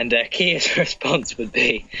 And Kia's response would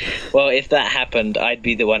be, well, if that happened, I'd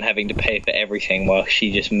be the one having to pay for everything while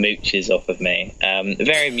she just mooches off of me.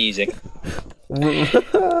 Very amusing.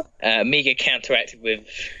 Amiga counteracted with,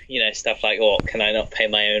 stuff like, oh, can I not pay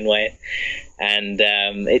my own way? And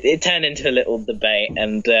it turned into a little debate,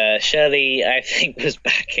 and Shirley, I think, was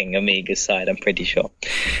backing Amiga's side, I'm pretty sure.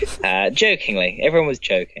 Jokingly. Everyone was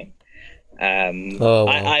joking. Wow.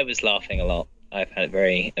 I was laughing a lot. I found it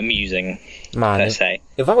very amusing, Man, per se.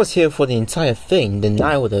 if I was here for the entire thing, then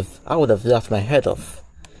I would have laughed my head off.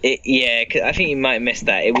 Yeah, 'cause I think you might have missed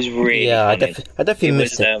that. It was really Yeah, I funny. definitely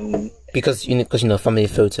missed it. Because family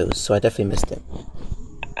photos, so I definitely missed it.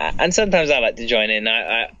 And sometimes I like to join in.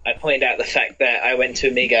 I point out the fact that I went to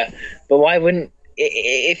Amiga, but why wouldn't...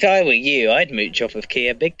 If I were you, I'd mooch off of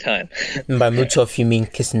Kia big time. And by mooch off, you mean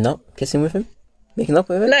kissing with him? Making up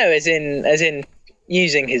with him? No, as in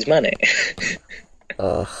using his money.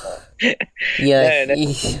 Yeah.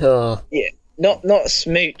 No. Yeah, not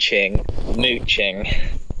smooching, mooching.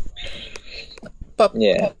 But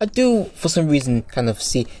Yeah. I do, for some reason, kind of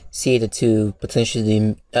see the two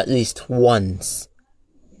potentially at least once,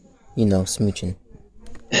 smooching.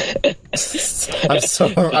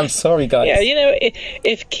 I'm sorry, guys. Yeah,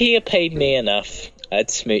 if Kia paid me enough, I'd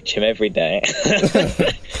smooch him every day.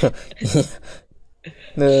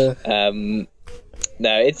 No,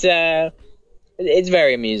 it's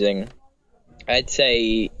very amusing. I'd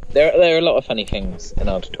say there are a lot of funny things in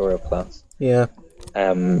our tutorial class. Yeah.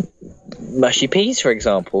 Mushy peas, for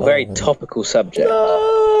example, very topical subject.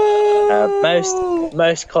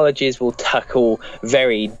 Most colleges will tackle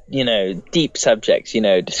very deep subjects,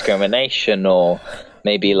 discrimination or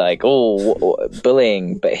maybe like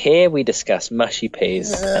bullying. But here we discuss mushy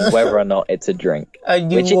peas and whether or not it's a drink,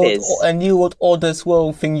 which it is. And what all this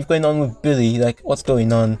world thing going on with Billy? Like, what's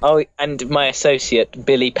going on? Oh, and my associate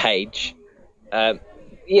Billy Page.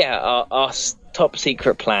 Our top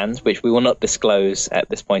secret plans, which we will not disclose at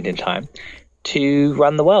this point in time, to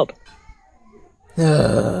run the world.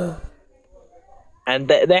 And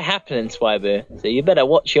they're happening, Swiber, so you better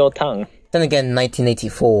watch your tongue. Then again,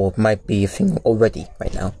 1984 might be a thing already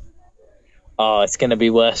right now. Oh, it's going to be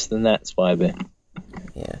worse than that, Swiber.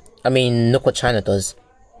 Yeah. I mean, look what China does.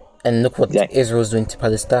 And look what Israel's doing to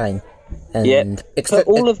Palestine. And Put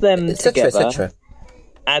all of them together. etc.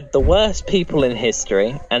 Add the worst people in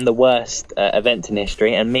history and the worst events in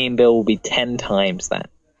history, and me and Bill will be 10 times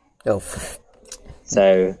that. Oh.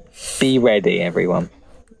 So, be ready, everyone.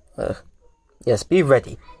 Yes, be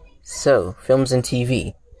ready. So, films and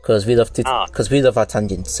TV, because we love our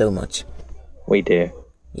tangents so much. We do.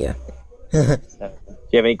 Yeah. So, do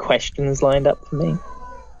you have any questions lined up for me?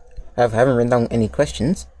 I haven't written down any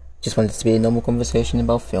questions. Just wanted it to be a normal conversation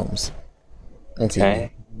about films and TV.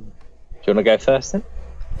 Okay. Do you want to go first then?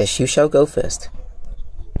 Yes, you shall go first.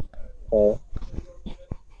 Or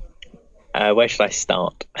where should I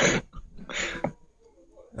start?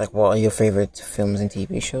 Like, what are your favourite films and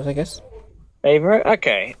TV shows, I guess? Favourite?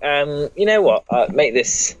 Okay. You know what? I'll make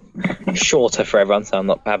this shorter for everyone, so I'm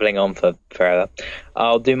not babbling on for forever.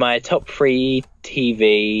 I'll do my top 3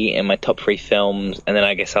 TV and my top 3 films, and then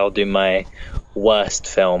I guess I'll do my worst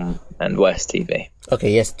film and worst TV.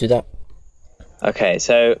 Okay, yes, do that. Okay,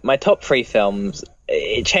 so my top 3 films,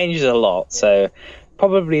 it changes a lot, so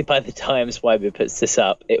probably by the time Swiber puts this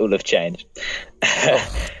up, it will have changed.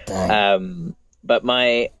 But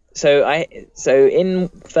my So in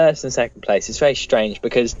first and second place, it's very strange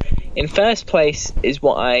because in first place is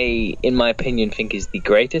what I, in my opinion, think is the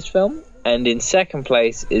greatest film, and in second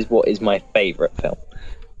place is what is my favourite film.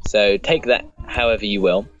 So take that however you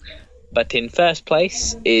will. But in first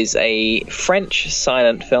place is a French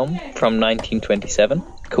silent film from 1927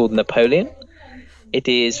 called Napoleon. It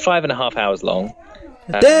is 5.5 hours long.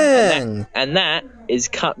 Dang! And that is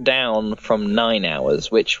cut down from 9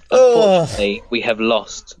 hours, which unfortunately we have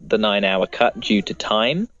lost the 9-hour cut due to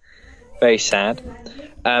time. Very sad.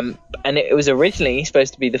 And it was originally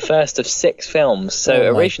supposed to be the first of 6 films.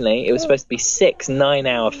 So originally it was supposed to be 6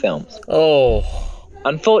 9-hour films.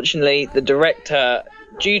 Unfortunately, the director,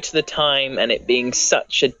 due to the time and it being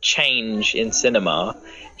such a change in cinema,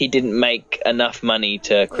 he didn't make enough money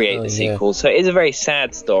to create the sequel. So it is a very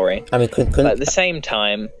sad story. I mean, but at the same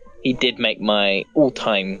time, he did make my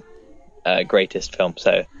all-time greatest film.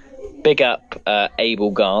 So big up Abel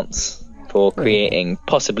Gance for creating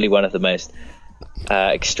possibly one of the most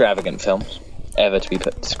extravagant films ever to be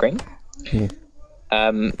put to screen.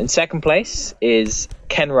 In second place is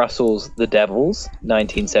Ken Russell's The Devils,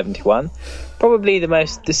 1971. Probably the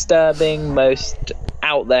most disturbing, most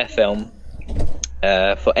out there film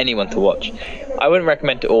for anyone to watch. I wouldn't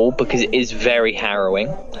recommend it all because it is very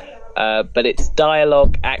harrowing. But its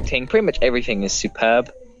dialogue, acting, pretty much everything is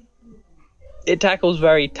superb. It tackles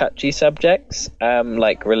very touchy subjects,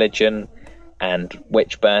 like religion and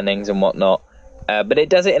witch burnings and whatnot. But it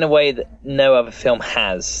does it in a way that no other film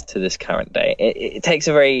has to this current day. It takes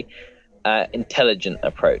a very intelligent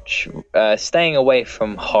approach, staying away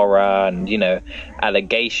from horror and,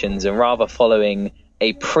 allegations, and rather following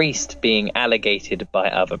a priest being allegated by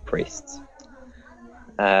other priests.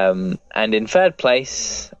 And in third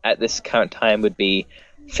place at this current time would be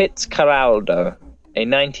Fitzcarraldo, a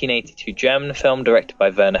 1982 German film directed by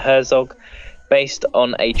Werner Herzog, based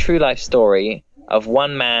on a true life story of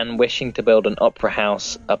one man wishing to build an opera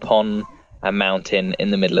house upon a mountain in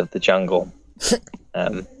the middle of the jungle.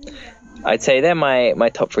 I'd say they're my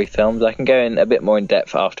top 3 films. I can go in a bit more in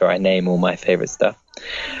depth after I name all my favourite stuff.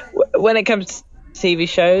 When it comes to TV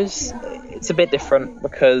shows, it's a bit different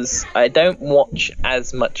because I don't watch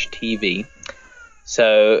as much TV.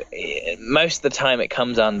 So most of the time it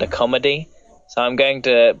comes under comedy. So I'm going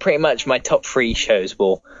to, pretty much my top 3 shows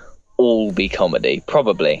will all be comedy,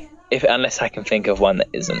 probably. Unless I can think of one that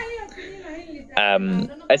isn't.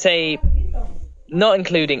 I'd say not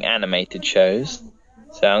including animated shows.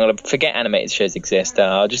 So I'm going to forget animated shows exist.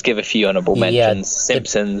 I'll just give a few honourable mentions.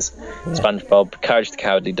 Simpsons, SpongeBob, Courage the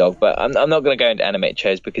Cowardly Dog. But I'm not going to go into animated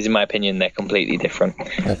shows because in my opinion they're completely different.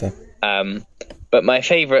 Okay. But my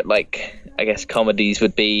favourite, comedies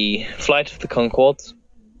would be Flight of the Conchords,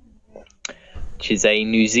 which is a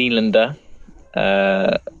New Zealander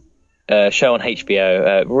show on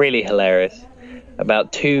HBO, really hilarious,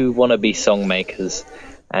 about 2 wannabe songmakers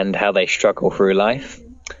and how they struggle through life.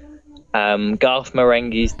 Garth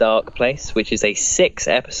Marenghi's Dark Place, which is a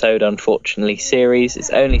 6-episode, unfortunately, series. It's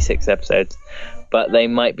only 6 episodes, but they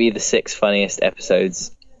might be the 6 funniest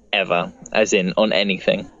episodes ever, as in on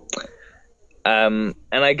anything. And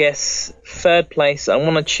I guess third place, I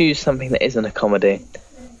want to choose something that isn't a comedy.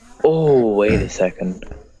 Oh, wait a second.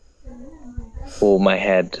 Oh, my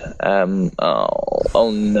head.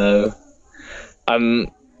 Oh no.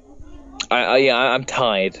 I'm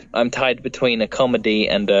tied. I'm tied between a comedy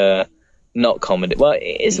and a not comedy. Well,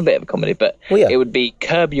 it is a bit of a comedy, but it would be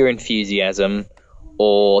Curb Your Enthusiasm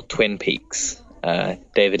or Twin Peaks,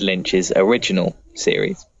 David Lynch's original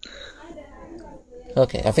series.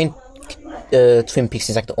 Okay, I think Twin Peaks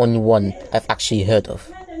is the only one I've actually heard of.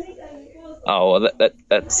 Oh, well,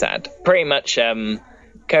 that's sad. Pretty much,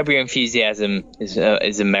 Curb Your Enthusiasm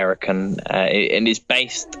is American and is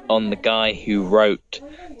based on the guy who wrote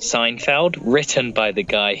Seinfeld, written by the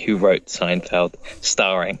guy who wrote Seinfeld,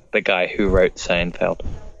 starring the guy who wrote Seinfeld.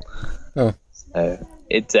 Oh. So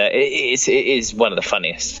it is one of the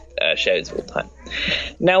funniest shows of all time.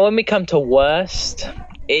 Now, when we come to worst,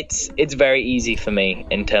 it's very easy for me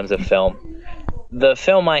in terms of film. The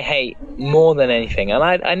film I hate more than anything, and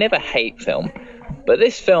I never hate film, but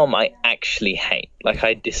this film I actually hate.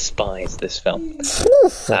 I despise this film.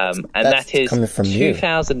 And that is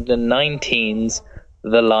 2019's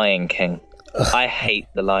The Lion King. Ugh. I hate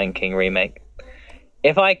The Lion King remake.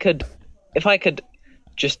 If I could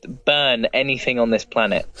just burn anything on this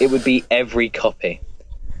planet, it would be every copy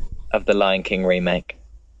of The Lion King remake.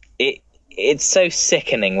 It's so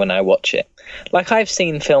sickening when I watch it. I've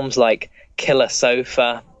seen films like Killer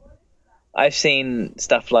Sofa. I've seen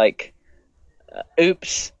stuff like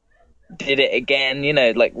Oops, Did It Again,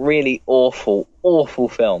 really awful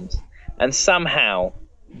films. And somehow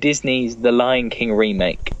Disney's The Lion King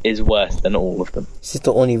remake is worse than all of them. This is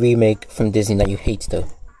the only remake from Disney that you hate, though.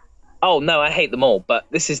 Oh, no, I hate them all, but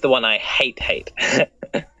this is the one I hate.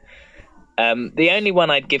 The only one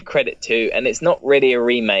I'd give credit to, and it's not really a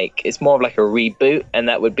remake, it's more of like a reboot, and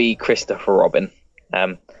that would be Christopher Robin.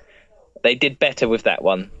 They did better with that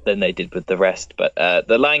one than they did with the rest, but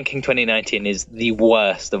The Lion King 2019 is the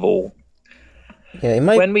worst of all. Yeah, it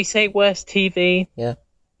might... When we say worst TV, yeah,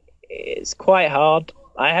 it's quite hard.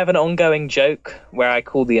 I have an ongoing joke where I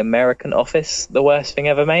call The American Office the worst thing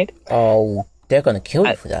ever made. Oh, they're gonna kill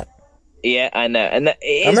you for that. Yeah, I know. And it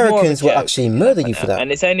is Americans more of a will joke. actually murder you for that.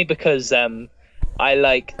 And it's only because I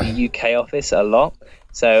like the UK Office a lot,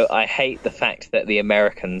 so I hate the fact that the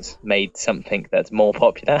Americans made something that's more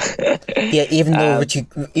popular. Yeah, even though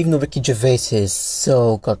Ricky Gervais is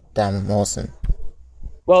so goddamn awesome.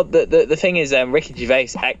 Well, the thing is, Ricky Gervais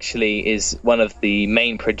actually is one of the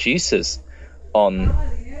main producers on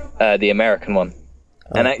the American one,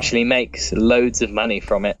 and actually makes loads of money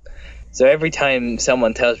from it. So every time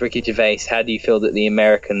someone tells Ricky Gervais, how do you feel that the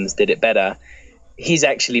Americans did it better, he's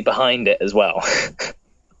actually behind it as well.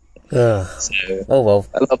 So, oh well,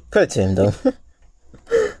 credit to him though.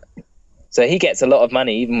 So he gets a lot of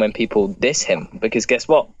money even when people diss him, because guess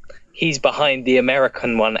what? He's behind the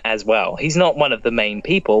American one as well. He's not one of the main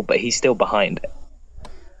people, but he's still behind it.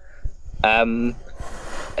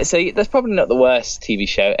 So that's probably not the worst TV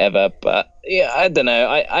show ever, but yeah, I don't know.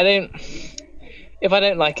 I don't... If I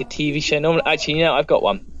don't like a TV show, normally... Actually, you know, I've got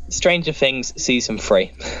one. Stranger Things Season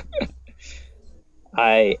 3.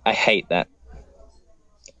 I hate that.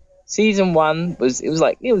 Season 1 was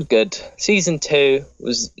good. Season 2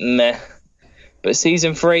 was meh. But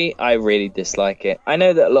Season 3, I really dislike it. I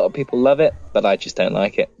know that a lot of people love it, but I just don't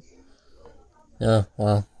like it. Oh,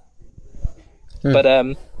 well. But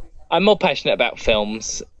I'm more passionate about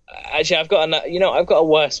films. Actually, I've got a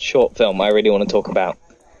worst short film I really want to talk about.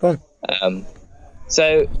 Go on.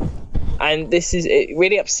 So, and it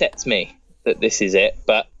really upsets me that this is it,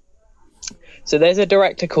 but so there's a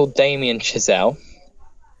director called Damien Chazelle.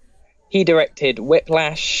 He directed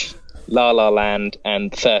Whiplash, La La Land,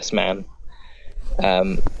 and First Man.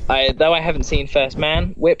 Though I haven't seen First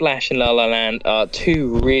Man, Whiplash and La La Land are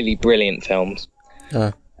two really brilliant films.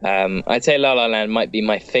 I'd say La La Land might be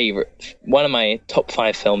my favorite, one of my top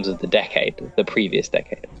 5 films of the previous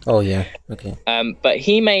decade. Oh yeah, okay. But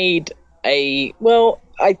he made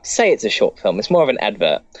I'd say it's a short film. It's more of an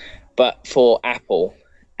advert, but for Apple,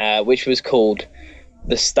 which was called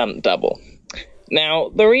The Stunt Double. Now,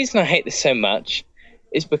 the reason I hate this so much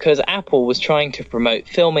is because Apple was trying to promote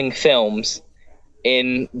filming films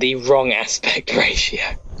in the wrong aspect ratio.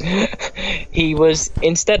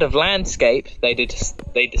 Instead of landscape, they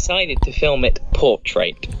decided to film it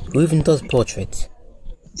portrait. Who even does portraits?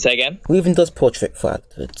 Say again? Who even does portrait for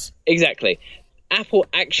adverts? Exactly. Apple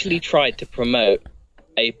actually tried to promote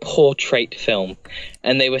a portrait film,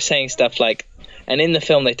 and they were saying stuff like, and in the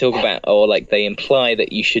film they talk about, or like they imply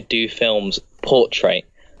that you should do films portrait.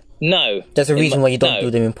 No. There's a reason why you don't do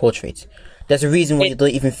them in portraits. There's a reason why you don't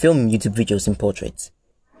even film YouTube videos in portraits.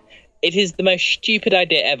 It is the most stupid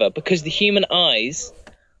idea ever, because the human eyes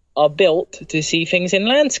are built to see things in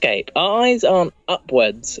landscape. Our eyes aren't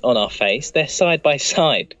upwards on our face, they're side by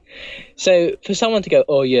side. So for someone to go,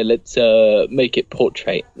 oh yeah, let's make it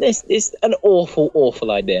portrait, this is an awful,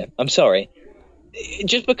 awful idea. I'm sorry.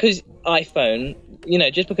 Just because Apple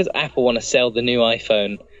want to sell the new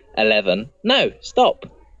iPhone 11, no, stop.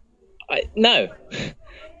 No.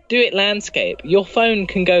 Do it landscape. Your phone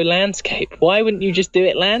can go landscape. Why wouldn't you just do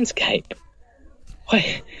it landscape?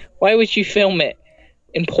 Why would you film it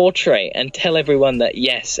in portrait and tell everyone that,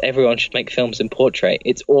 yes, everyone should make films in portrait?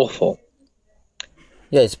 It's awful.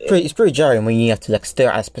 Yeah, it's pretty jarring when you have to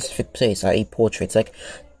stare at a specific place, i.e. portraits.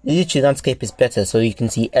 Literally, landscape is better, so you can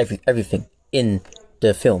see everything in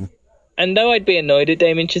the film. And though I'd be annoyed at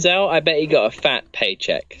Damien Chazelle, I bet he got a fat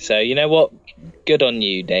paycheck. So you know what? Good on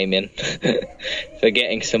you, Damien, for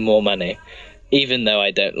getting some more money. Even though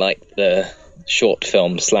I don't like the short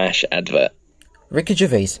film / advert. Ricky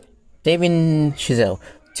Gervais, Damien Chazelle,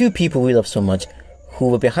 2 people we love so much, who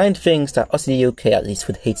were behind things that us in the UK at least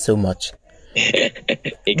would hate so much.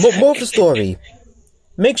 Exactly. But more of the story.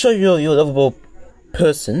 Make sure you're a lovable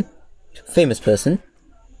person, famous person,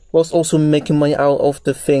 whilst also making money out of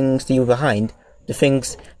the things that you're behind, the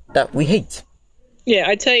things that we hate. Yeah,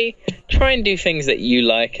 I'd say try and do things that you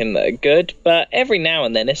like and that are good, but every now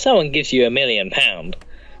and then, if someone gives you £1 million,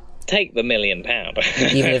 take the £1 million.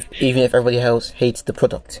 even if everybody else hates the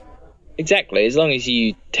product. Exactly. As long as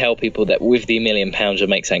you tell people that with the £1 million you'll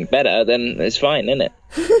make something better, then it's fine, isn't it?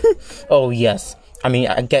 Oh yes, I mean,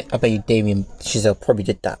 I bet you Damien Chazelle probably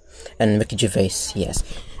did that, and Ricky Gervais, yes.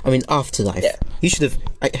 I mean, Afterlife. Yeah. You should have.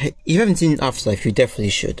 If you haven't seen Afterlife, you definitely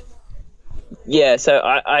should. Yeah, so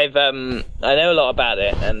I know a lot about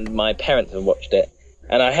it, and my parents have watched it,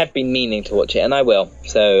 and I have been meaning to watch it, and I will.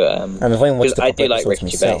 So And I've only watched a I couple do like episodes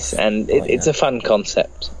Ricky Gervais, myself. and it's a fun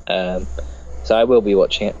concept. So I will be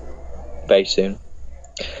watching it very soon.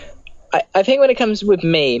 I think when it comes with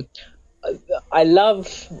me, I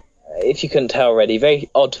love, if you couldn't tell already, very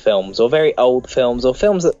odd films or very old films or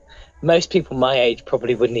films that most people my age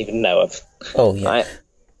probably wouldn't even know of. Oh yeah.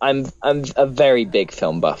 I'm a very big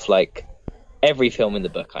film buff. Like every film in the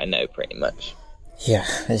book I know pretty much. Yeah,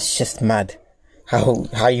 it's just mad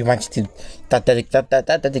how you managed to that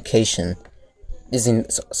dedication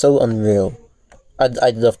isn't so unreal.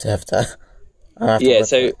 I'd love to have that. Yeah,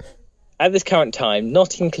 so at this current time,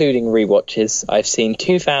 not including rewatches, I've seen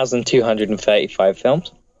 2,235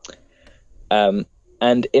 films. And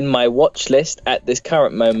in my watch list at this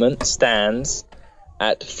current moment stands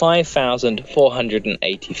at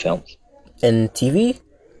 5,480 films. In TV?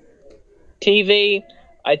 TV,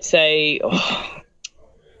 I'd say...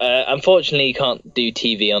 unfortunately, you can't do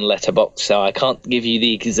TV on Letterboxd, so I can't give you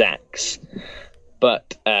the exacts.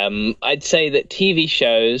 But I'd say that TV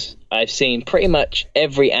shows, I've seen pretty much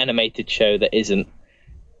every animated show that isn't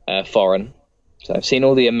foreign. So I've seen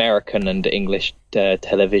all the American and English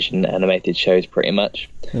television animated shows pretty much.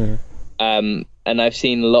 And I've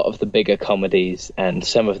seen a lot of the bigger comedies and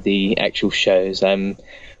some of the actual shows. I'm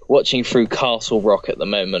watching through Castle Rock at the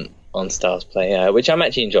moment on Stars Play, which I'm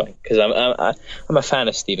actually enjoying because I'm a fan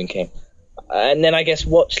of Stephen King. And then I guess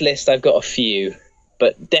watch list, I've got a few,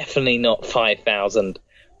 but definitely not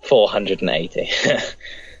 5,480.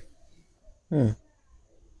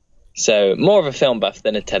 So more of a film buff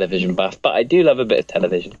than a television buff, but I do love a bit of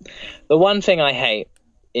television. The one thing I hate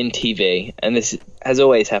in TV, and this has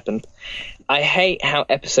always happened, I hate how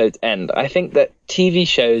episodes end. I think that TV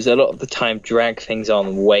shows a lot of the time drag things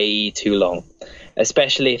on way too long,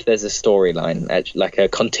 especially if there's a storyline, like a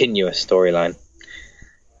continuous storyline.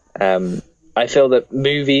 I feel that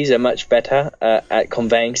movies are much better at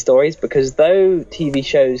conveying stories, because though TV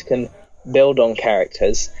shows can build on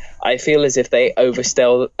characters, I feel as if they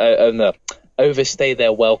overstay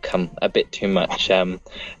their welcome a bit too much,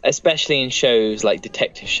 especially in shows like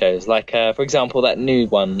detective shows, like for example that new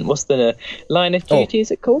one. What's the Line of Duty?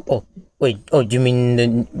 Is it called? Oh wait. Oh, you mean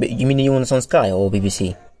the new one that's on Sky or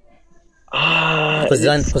BBC? Because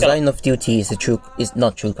Line of Duty is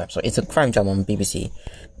not true crime. Sorry, it's a crime drama on BBC.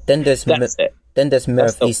 Then there's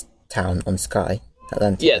Murph East Town on Sky.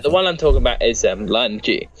 Atlantic, yeah, the one I'm talking about is Line of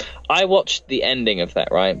Duty. I watched the ending of that,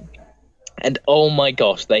 right? And oh my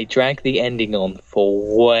gosh, they dragged the ending on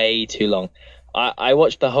for way too long. I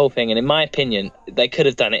watched the whole thing, and in my opinion, they could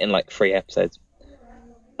have done it in like 3 episodes.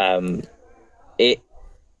 It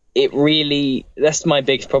really, that's my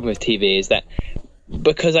biggest problem with TV, is that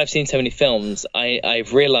because I've seen so many films,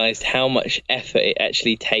 I've realised how much effort it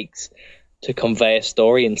actually takes to convey a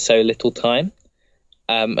story in so little time.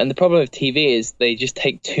 And the problem with TV is they just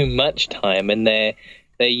take too much time, and they're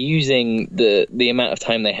using the amount of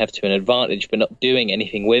time they have to an advantage, but not doing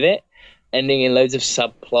anything with it, ending in loads of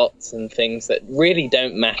subplots and things that really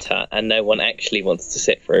don't matter and no one actually wants to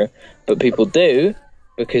sit through, but people do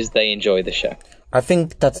because they enjoy the show. I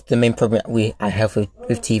think that's the main problem I have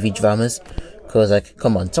with TV dramas, because like,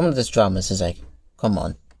 come on, some of these dramas is like, come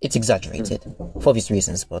on, it's exaggerated for obvious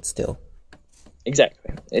reasons, but still.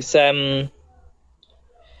 Exactly. It's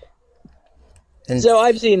So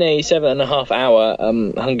I've seen a 7.5 hour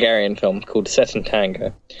Hungarian film called Set and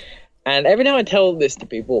Tango, and every time I tell this to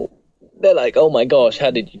people, they're like, "Oh my gosh,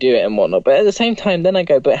 how did you do it?" and whatnot. But at the same time, then I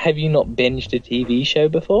go, "But have you not binged a TV show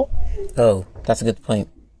before?" Oh, that's a good point.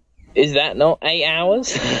 Is that not 8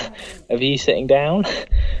 hours of you sitting down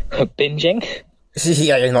binging?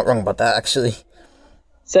 Yeah, you're not wrong about that, actually.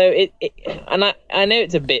 So and I know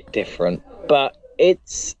it's a bit different, but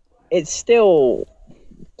it's still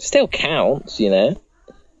counts, you know.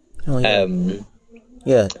 Oh, yeah.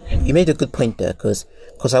 Yeah, you made a good point there, because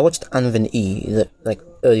I watched Anne Van E like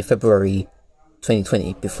early February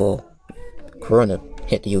 2020, before Corona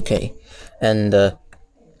hit the UK, and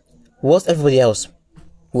whilst everybody else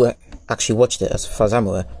who actually watched it, as far as I'm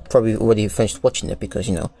aware, probably already finished watching it, because,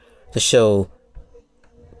 you know, the show,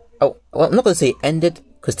 well, I'm not going to say ended,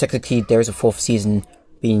 because technically there is a 4th season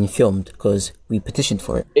being filmed, because we petitioned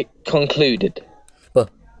for it. It concluded. But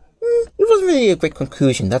it wasn't really a great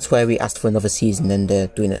conclusion. That's why we asked for another season, and they're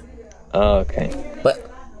doing it. Oh, okay. But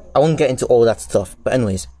I won't get into all that stuff. But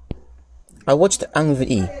anyways, I watched Anne with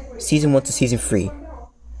E, season 1 to season 3.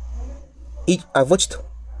 I watched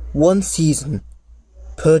one season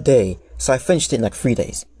per day. So I finished it in like 3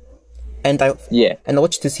 days. And I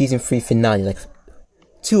watched the season 3 finale like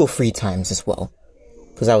 2 or 3 times as well.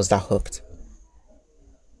 Because I was that hooked.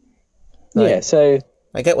 Like, yeah, so...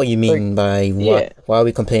 I get what you mean by why are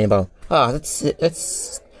we complaining about, why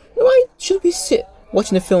should we sit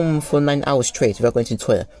watching a film for 9 hours straight without going to the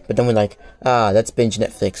toilet? But then we're like, let's binge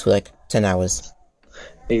Netflix for like 10 hours.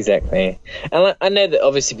 Exactly. And I know that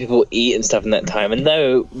obviously people eat and stuff in that time, and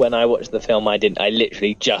though when I watched the film I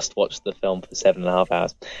literally just watched the film for 7.5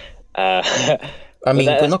 hours. I mean,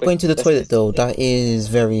 we're not going to the toilet though. That is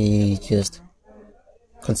very just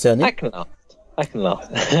concerning. I can laugh.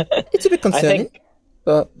 It's a bit concerning.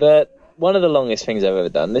 But one of the longest things I've ever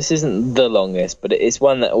done, this isn't the longest, but it's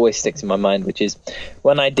one that always sticks in my mind, which is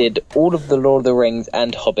when I did all of the Lord of the Rings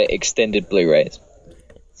and Hobbit extended Blu-rays.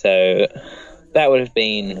 So that would have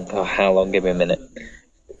been, how long? Give me a minute.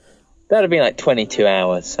 That would have been like 22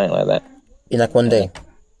 hours, something like that. In like one day?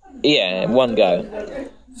 Yeah, one go.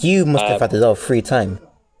 You must have had a lot of free time,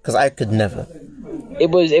 because I could never. It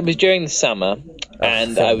was during the summer,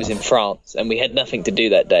 and I was in France, and we had nothing to do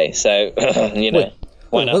that day, so, you know.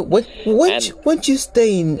 Why not? Weren't you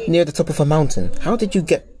staying near the top of a mountain? How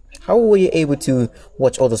were you able to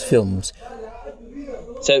watch all those films?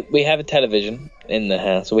 So we have a television in the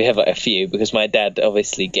house. We have like a few because my dad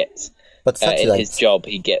obviously gets, but in his job,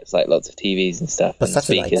 he gets like lots of TVs and stuff. But and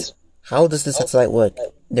speakers. How does the satellite work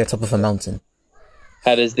near the top of a mountain?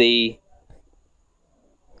 How does the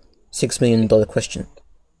 $6 million question?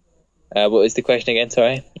 What was the question again?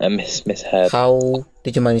 Sorry, I misheard. How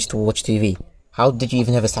did you manage to watch TV? How did you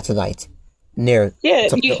even have a satellite near? Yeah,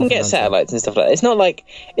 you can get satellites and stuff like that. It's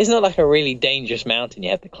not like a really dangerous mountain you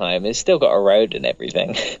have to climb. It's still got a road and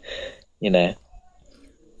everything, you know.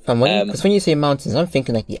 Because when you say mountains, I'm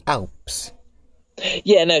thinking like the Alps.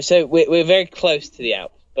 Yeah, no. So we're very close to the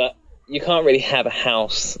Alps, but you can't really have a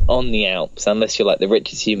house on the Alps unless you're like the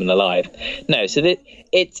richest human alive. No, so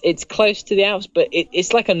it's close to the Alps, but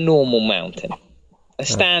it's like a normal mountain, a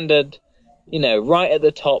standard. You know, right at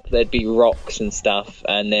the top there'd be rocks and stuff,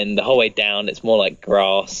 and then the whole way down it's more like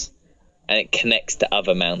grass, and it connects to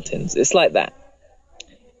other mountains. It's like that.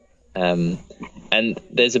 And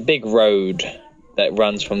there's a big road that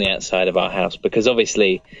runs from the outside of our house, because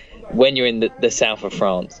obviously when you're in the south of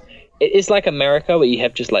France, it's like America where you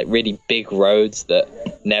have just like really big roads that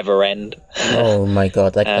never end. Oh my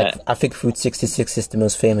god, I think Route 66 is the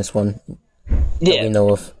most famous one that we know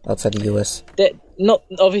of outside the US. Not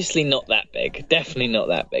that big. Definitely not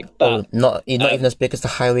that big. But not even as big as the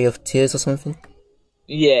Highway of Tears or something.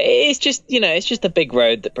 Yeah, it's just it's just a big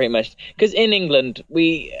road that pretty much, because in England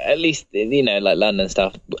we, at least like London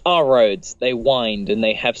stuff, our roads, they wind and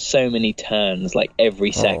they have so many turns like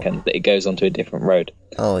every second that it goes onto a different road.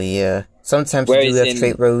 Oh yeah, sometimes we do have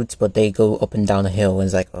straight roads, but they go up and down a hill, and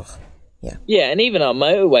it's like yeah, and even our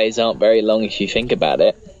motorways aren't very long if you think about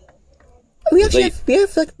it. We have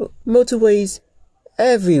like motorways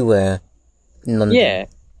everywhere in London. Yeah.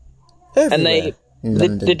 Everywhere.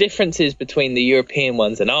 And the differences between the European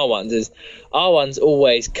ones and our ones is our ones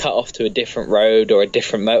always cut off to a different road or a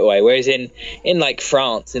different motorway, whereas in like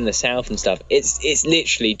France, in the south and stuff, it's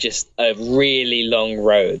literally just a really long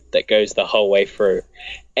road that goes the whole way through,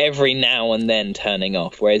 every now and then turning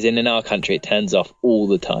off, whereas in our country it turns off all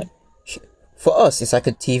the time. For us, it's like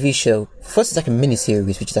a TV show. For us, it's like a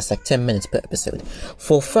mini-series, which is like 10 minutes per episode.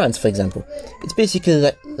 For France, for example, it's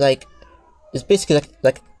basically like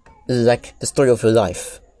the story of your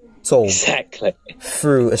life, told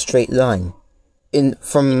through a straight line,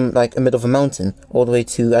 from like a middle of a mountain all the way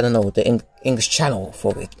to, I don't know, the English Channel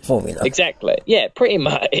for me. Exactly. Yeah, pretty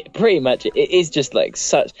much. It is just like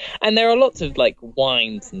such, and there are lots of like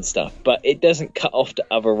winds and stuff, but it doesn't cut off to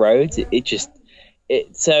other roads.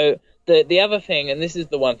 So. The other thing, and this is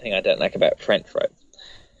the one thing I don't like about French roads.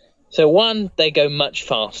 So one, they go much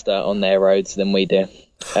faster on their roads than we do.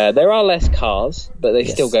 There are less cars, but they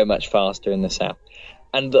still go much faster in the south.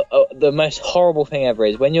 And the most horrible thing ever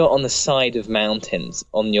is when you're on the side of mountains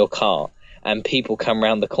on your car and people come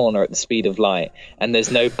round the corner at the speed of light and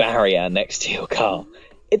there's no barrier next to your car.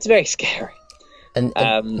 It's very scary. And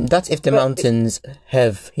that's if the mountains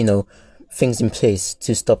have, things in place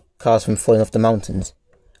to stop cars from falling off the mountains.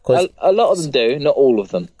 A lot of them do, not all of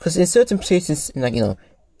them. Because in certain places,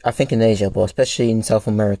 I think in Asia, but especially in South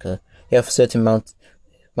America, you have certain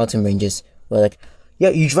mountain ranges where,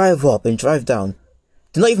 you drive up and drive down.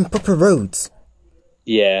 They're not even proper roads.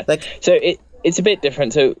 Yeah. So it's a bit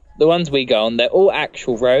different. So the ones we go on, they're all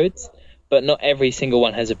actual roads, but not every single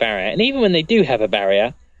one has a barrier. And even when they do have a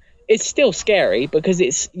barrier, it's still scary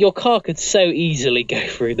because your car could so easily go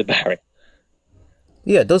through the barrier.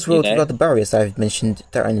 Yeah, those roads know? without the barriers I've mentioned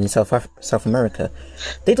that are in South America,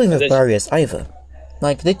 they don't even have There's- barriers either.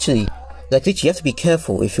 Like literally, you have to be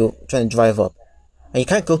careful if you're trying to drive up, and you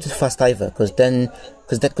can't go too fast either, because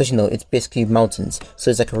you know it's basically mountains, so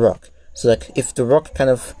it's like a rock. So like if the rock kind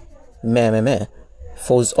of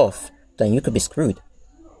falls off, then you could be screwed.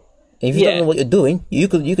 And if you don't Yeah. know what you're doing, you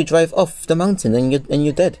could drive off the mountain and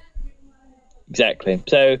you're dead. Exactly.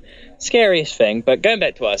 So, scariest thing, but going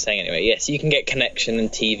back to what I was saying anyway, yes, you can get connection and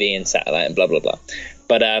TV and satellite and blah, blah, blah.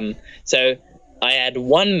 But, so I had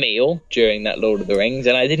one meal during that Lord of the Rings,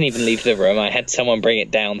 and I didn't even leave the room. I had someone bring it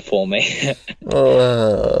down for me.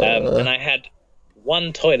 And I had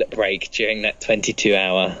one toilet break during that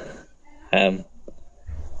 22-hour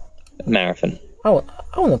marathon. I want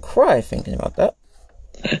to cry thinking about that.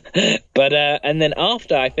 But, and then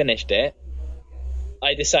after I finished it,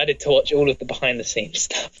 I decided to watch all of the behind-the-scenes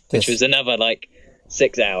stuff, which Yes. was another,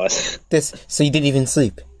 6 hours. So you didn't even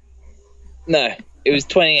sleep, No, it was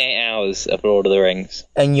 28 hours of Lord of the Rings.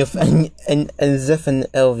 and Zeph and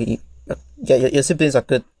Elvi, yeah, your siblings are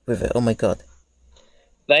good with it. Oh my god.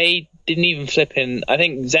 They didn't even flip in. I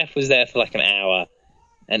think Zeph was there for an hour,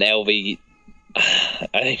 and Elvie, I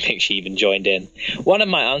don't think she even joined in. One of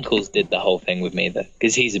my uncles did the whole thing with me, though,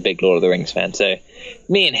 because he's a big Lord of the Rings fan. So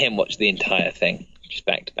me and him watched the entire thing, just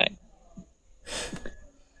back to back.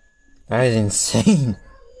 That is insane.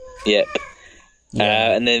 Yep.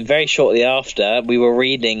 Yeah. And then very shortly after, we were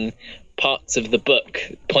reading parts of the book,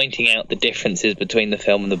 pointing out the differences between the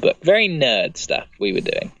film and the book. Very nerd stuff we were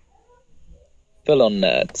doing. Full on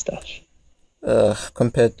nerd stuff.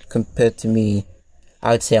 Compared to me,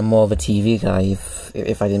 I would say I'm more of a TV guy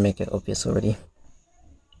if I didn't make it obvious already.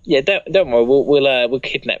 Yeah, don't worry. We'll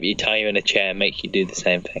kidnap you, tie you in a chair, and make you do the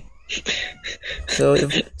same thing. So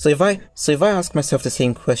if I ask myself the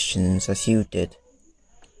same questions as you did,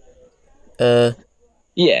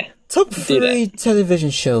 Yeah. top Do that. 3 television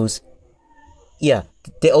shows, yeah,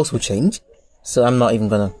 they also change. So I'm not even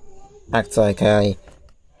gonna act like I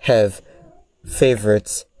have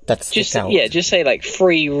favorites that stick Just out. just say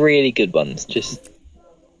 3 really good ones. Just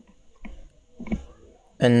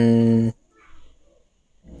And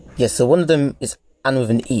yeah, so one of them is Anne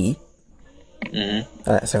with an E.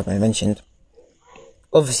 As I mentioned.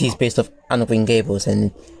 Obviously, it's based off Anne of Green Gables,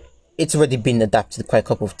 and it's already been adapted quite a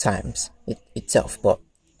couple of times itself. But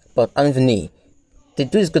Anne with an E, they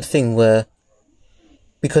do this good thing where,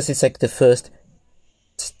 because it's the first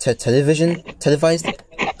televised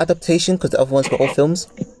adaptation, because the other ones were all films.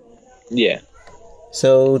 yeah.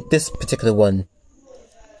 So this particular one,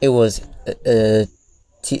 it was a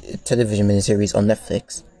television miniseries on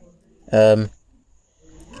Netflix.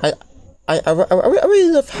 I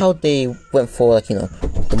really love how they went for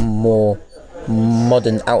the more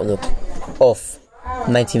modern outlook of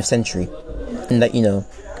 19th century, and that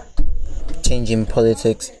changing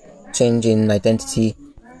politics, changing identity.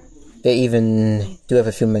 They even do have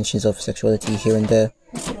a few mentions of sexuality here and there,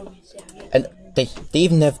 and they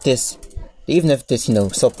even have this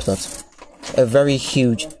subplot, a very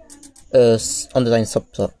huge underlying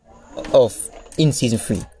subplot in season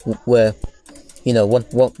 3, where one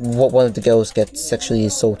of the girls gets sexually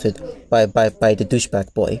assaulted by the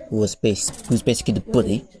douchebag boy who's basically the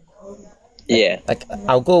bully. Yeah.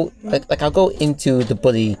 I'll go into the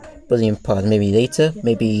bullying part maybe later,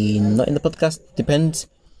 maybe not in the podcast, depends.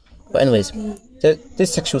 But anyways,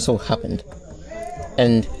 this sexual assault happened,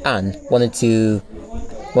 and Anne wanted to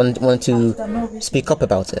speak up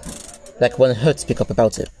about it, wanted her to speak up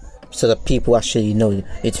about it, so that people actually know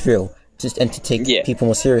it's real, and to take people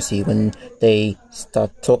more seriously when they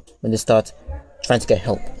start trying to get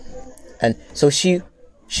help. And so she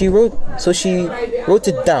wrote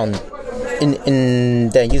it down in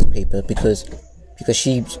their newspaper because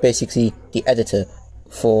she's basically the editor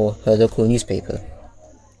for her local newspaper.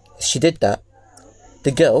 She did that.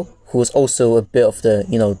 The girl, who was also a bit of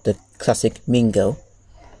the classic mean girl,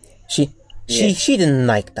 she didn't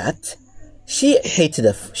like that. She hated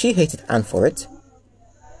Anne for it.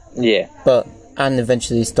 Yeah. But Anne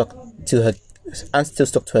eventually still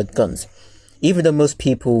stuck to her guns, even though most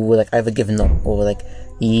people were either giving up or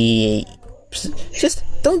yeah, just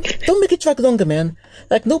don't make it drag longer, man.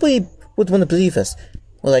 Nobody would want to believe us.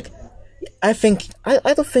 Or I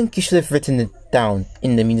don't think you should have written it down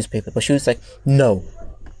in the newspaper. But she was no,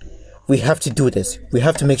 we have to do this. We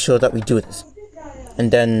have to make sure that we do this.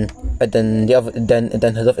 And then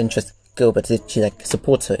her love interest Gilbert, she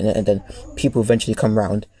supports her in it, and then people eventually come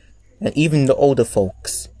round, and even the older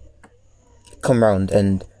folks come round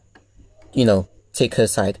and take her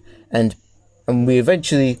side, and we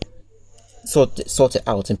eventually sort it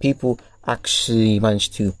out, and people actually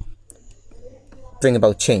managed to bring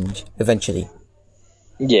about change eventually,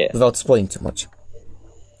 Yeah. without spoiling too much.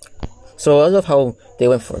 So I love how they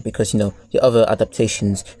went for it, because, the other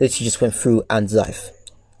adaptations literally just went through Anne's life.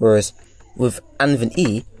 Whereas with Annabelle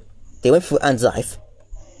E, they went through Anne's life,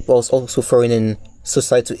 whilst also throwing in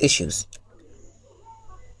societal issues.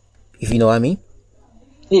 If you know what I mean?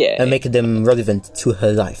 Yeah. And making them relevant to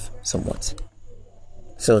her life somewhat.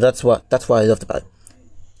 So that's what I loved about it.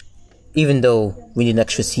 Even though we need an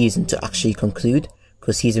extra season to actually conclude,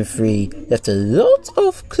 because season 3 left a lot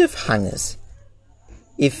of cliffhangers.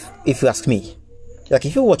 If you ask me, like,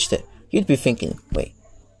 if you watched it, you'd be thinking, wait,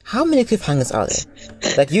 how many cliffhangers are there?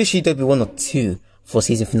 Like, usually there'd be 1 or 2 for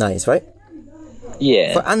season finales, right?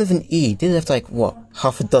 Yeah. For Annabelle E, they left like what,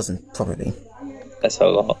 half a dozen probably. That's a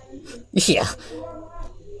lot. Yeah.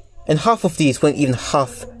 And half of these weren't even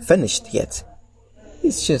half finished yet.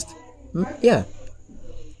 It's just, yeah.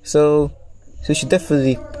 So you should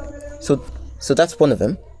definitely. So that's one of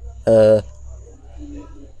them.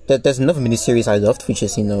 There's another miniseries I loved, which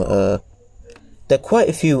is there are quite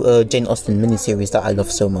a few Jane Austen miniseries that I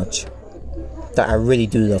love so much, that I really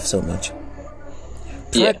do love so much.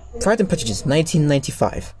 Pride and Prejudice,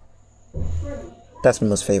 1995. That's my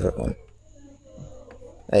most favorite one.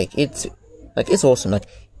 It's awesome. Like,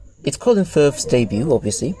 it's Colin Firth's debut,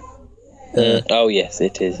 obviously. Oh yes,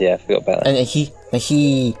 it is. Yeah, I forgot about that. And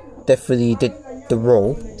he definitely did the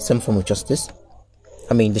role, Some Form of Justice.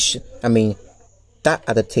 I mean, that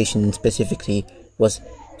adaptation specifically was,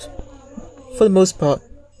 for the most part,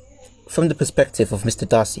 from the perspective of Mr.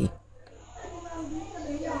 Darcy.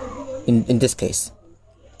 In this case,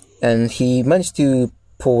 and he managed to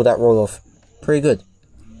pull that role off pretty good,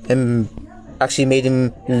 and actually made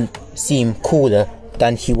him seem cooler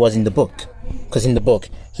than he was in the book. Because in the book,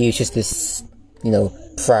 he was just this,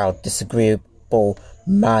 proud, disagreeable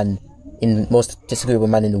man, most disagreeable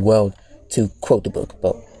man in the world, to quote the book.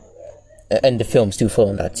 But and the films do follow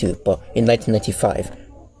on that too. But in 1995,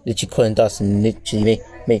 literally Colin Dawson literally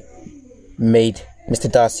made Mr.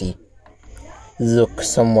 Darcy look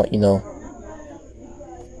somewhat,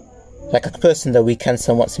 like a person that we can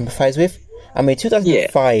somewhat sympathize with. I mean,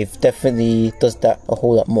 2005 definitely does that a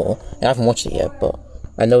whole lot more. I haven't watched it yet, but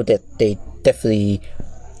I know that they definitely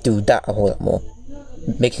do that a whole lot more,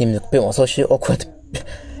 making him look a bit more socially awkward.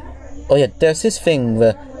 Oh yeah, there's this thing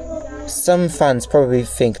where some fans probably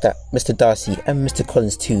think that Mr. Darcy and Mr.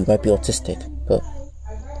 Collins too might be autistic, but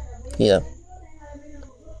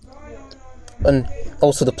and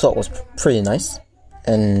also the plot was pretty nice,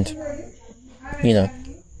 and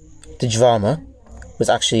the drama was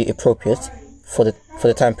actually appropriate for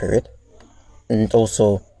the time period, and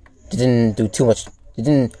also they didn't do too much. They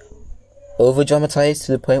didn't over dramatize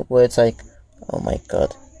to the point where it's like, oh my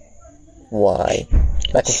god, why?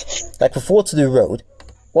 Like with Waterloo Road,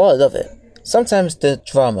 well, I love it. Sometimes the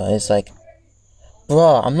drama is like,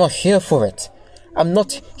 bruh, I'm not here for it. I'm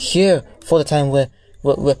not here for the time where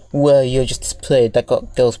you're just displayed that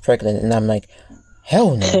got girls pregnant, and I'm like,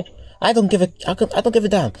 hell no, I don't give a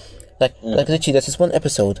damn. Like literally, there's this one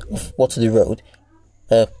episode of Waterloo Road,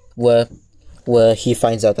 where he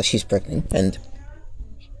finds out that she's pregnant, and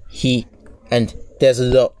there's a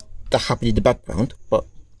lot that happened in the background. But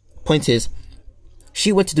point is,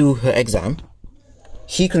 she went to do her exam.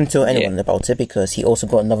 He couldn't tell anyone about it because he also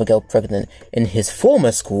got another girl pregnant in his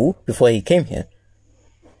former school before he came here.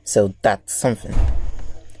 So that's something.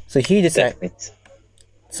 So he decided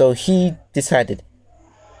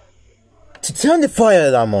to turn the fire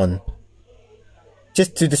alarm on,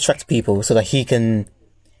 just to distract people so that he can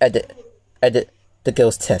edit the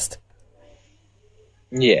girl's test.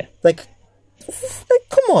 Yeah. Like,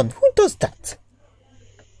 come on, who does that?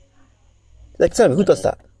 Like, tell me, who does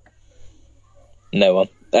that? No one.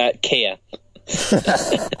 Kia.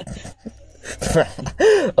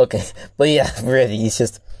 Okay, but yeah, really, it's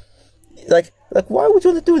just like why would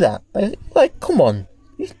you want to do that? Like, come on,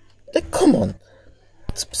 come on.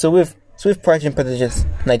 So with Pride and Prejudice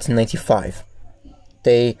 1995,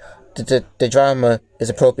 the drama is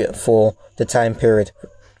appropriate for the time period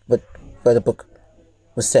where the book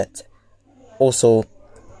was set. Also,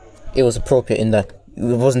 it was appropriate in that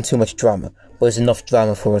it wasn't too much drama, but it's enough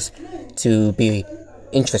drama for us to be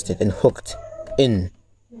interested and hooked in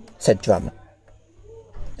said drama.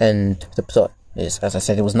 And the plot is, as I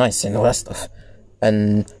said, it was nice and all that stuff.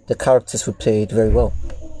 And the characters were played very well.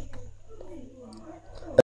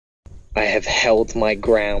 I have held my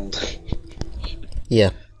ground.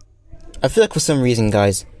 Yeah. I feel like for some reason,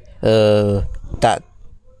 guys, that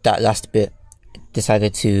last bit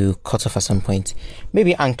decided to cut off at some point.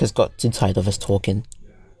 Maybe Anchor's got too tired of us talking.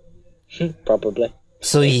 Probably.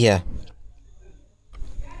 So yeah.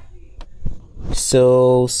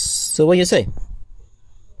 So what do you say?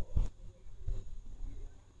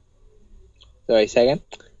 Sorry, say again?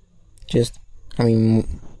 Just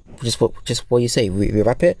what you say? We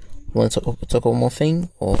wrap it? Want to talk one more thing,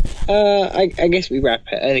 or? I guess we wrap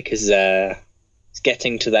it only because it's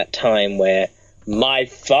getting to that time where my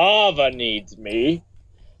father needs me.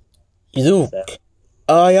 Luke,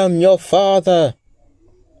 I am your father.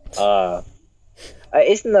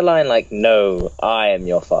 Isn't the line like, "No, I am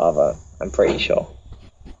your father"? I'm pretty sure.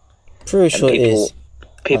 Pretty sure it is.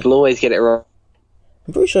 People always get it wrong.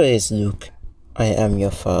 I'm pretty sure it is Luke. I am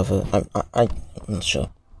your father. I'm not sure.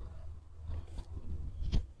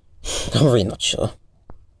 I'm really not sure.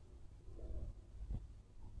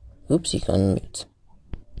 Oops, you can mute.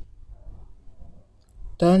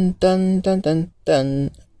 Dun dun dun dun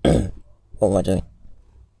dun. What am I doing?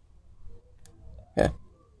 Yeah.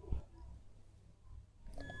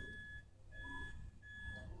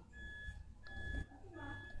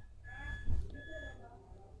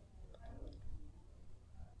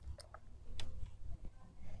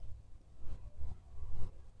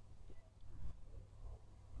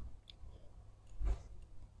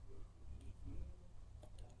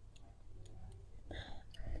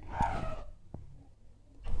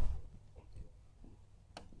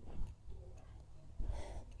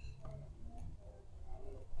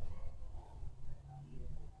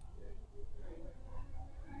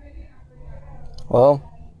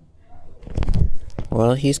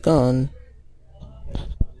 Well, he's gone.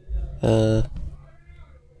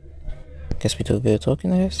 Guess we do a bit of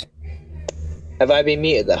talking, I guess. Have I been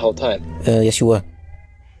muted that whole time? Yes, you were.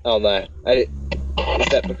 Oh no! Is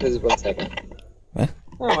that because of 1 second? What?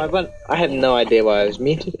 Oh, I had no idea why I was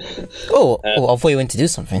muted. Oh, I thought you went to do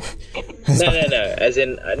something. No. As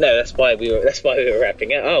in, no. That's why we were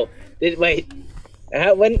wrapping it. Oh, wait.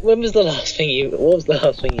 When was the last thing you? What was the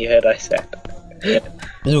last thing you heard I said?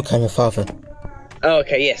 Luke, I'm your father. Oh,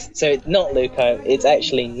 okay, yes. So it's not Luke. It's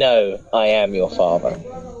actually no. I am your father.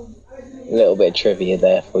 A little bit of trivia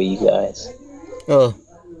there for you guys. Oh.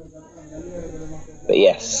 But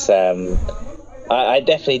yes, I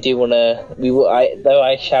definitely do want to. Though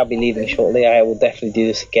I shall be leaving shortly. I will definitely do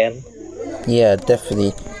this again. Yeah,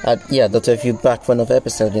 definitely. Yeah, that's if you back for another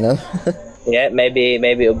episode, you know. Yeah, maybe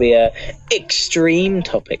it'll be a extreme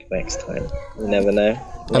topic next time. You never know.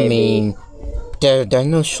 Maybe. I mean, there are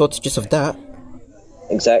no shortages of that.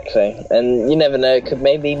 Exactly, and you never know. Could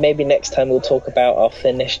maybe next time we'll talk about our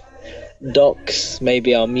finished docs,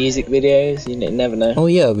 maybe our music videos. You never know. Oh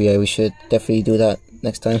yeah, we should definitely do that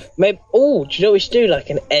next time. Maybe. Oh, do you know what we should do? Like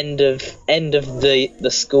an end of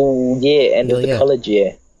the school year, end of the college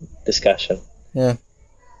year discussion. Yeah.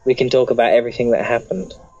 We can talk about everything that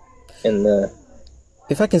happened in the.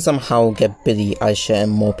 If I can somehow get Billy, Aisha,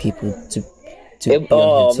 and more people to. It'd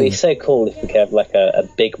be so cool if we could have like a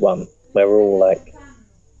big one where we're all like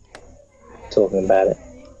talking about it.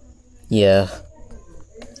 Yeah.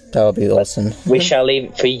 That would be awesome. We shall leave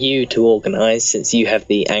it for you to organise since you have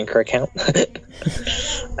the Anchor account.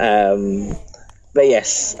 But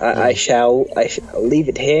yes, I shall leave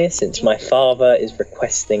it here since my father is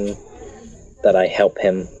requesting that I help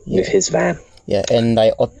him with his van. Yeah, and I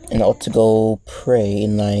ought to go pray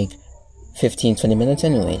in like 15-20 minutes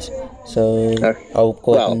anyways. So I'll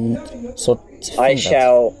go ahead and sort I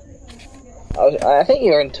shall. I think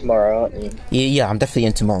you're in tomorrow, aren't you? Yeah, I'm definitely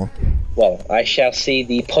in tomorrow. Well, I shall see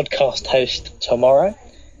the podcast host tomorrow.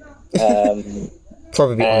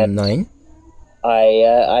 Probably on 9.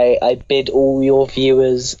 I bid all your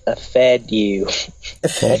viewers a fair due. A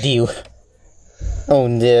fair due.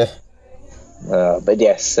 Oh dear. But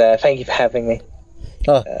yes, thank you for having me.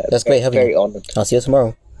 Oh, that's great having you. Very honoured. I'll see you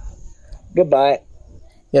tomorrow. Goodbye.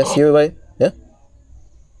 Yeah, see you later. Yeah?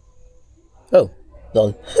 Oh,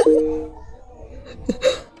 lol.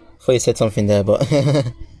 Thought you said something there, but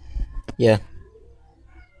yeah.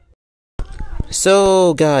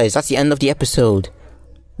 So, guys, that's the end of the episode,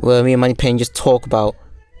 where me and Money Pain just talk about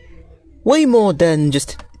way more than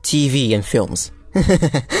just TV and films.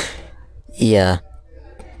 Yeah,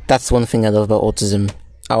 that's one thing I love about autism,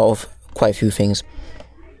 out of quite a few things,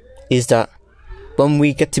 is that when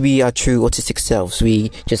we get to be our true autistic selves,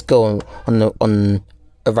 we just go on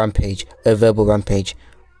a rampage, a verbal rampage,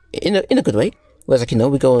 in a good way. Whereas, like,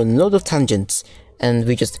 we go on a load of tangents, and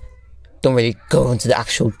we just don't really go into the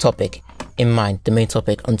actual topic in mind, the main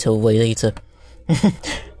topic, until way later.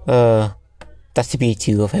 That's the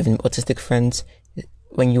beauty of having autistic friends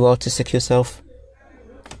when you are autistic yourself.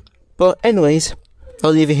 But anyways,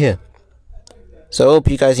 I'll leave it here. So I hope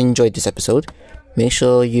you guys enjoyed this episode. Make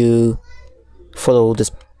sure you follow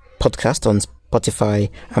this podcast on Spotify,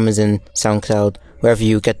 Amazon, SoundCloud, wherever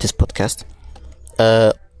you get this podcast.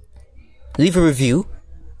 leave a review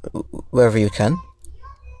wherever you can.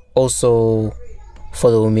 Also,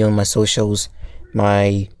 follow me on my socials,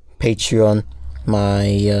 my Patreon,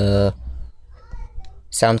 my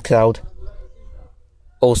SoundCloud.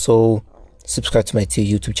 Also, subscribe to my 2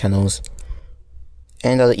 YouTube channels.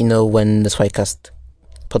 And I'll let you know when the Swipecast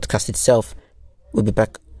podcast itself will be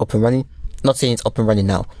back up and running. Not saying it's up and running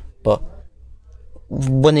now, but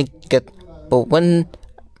when it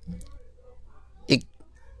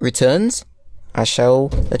returns, I shall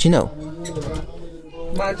let you know.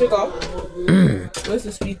 My jigger. Where's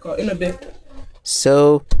the speaker? In a bit.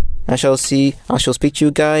 So I shall speak to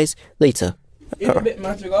you guys later. In a bit,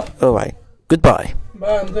 my jigger. Alright. Goodbye.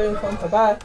 Bye, I'm going home. Bye.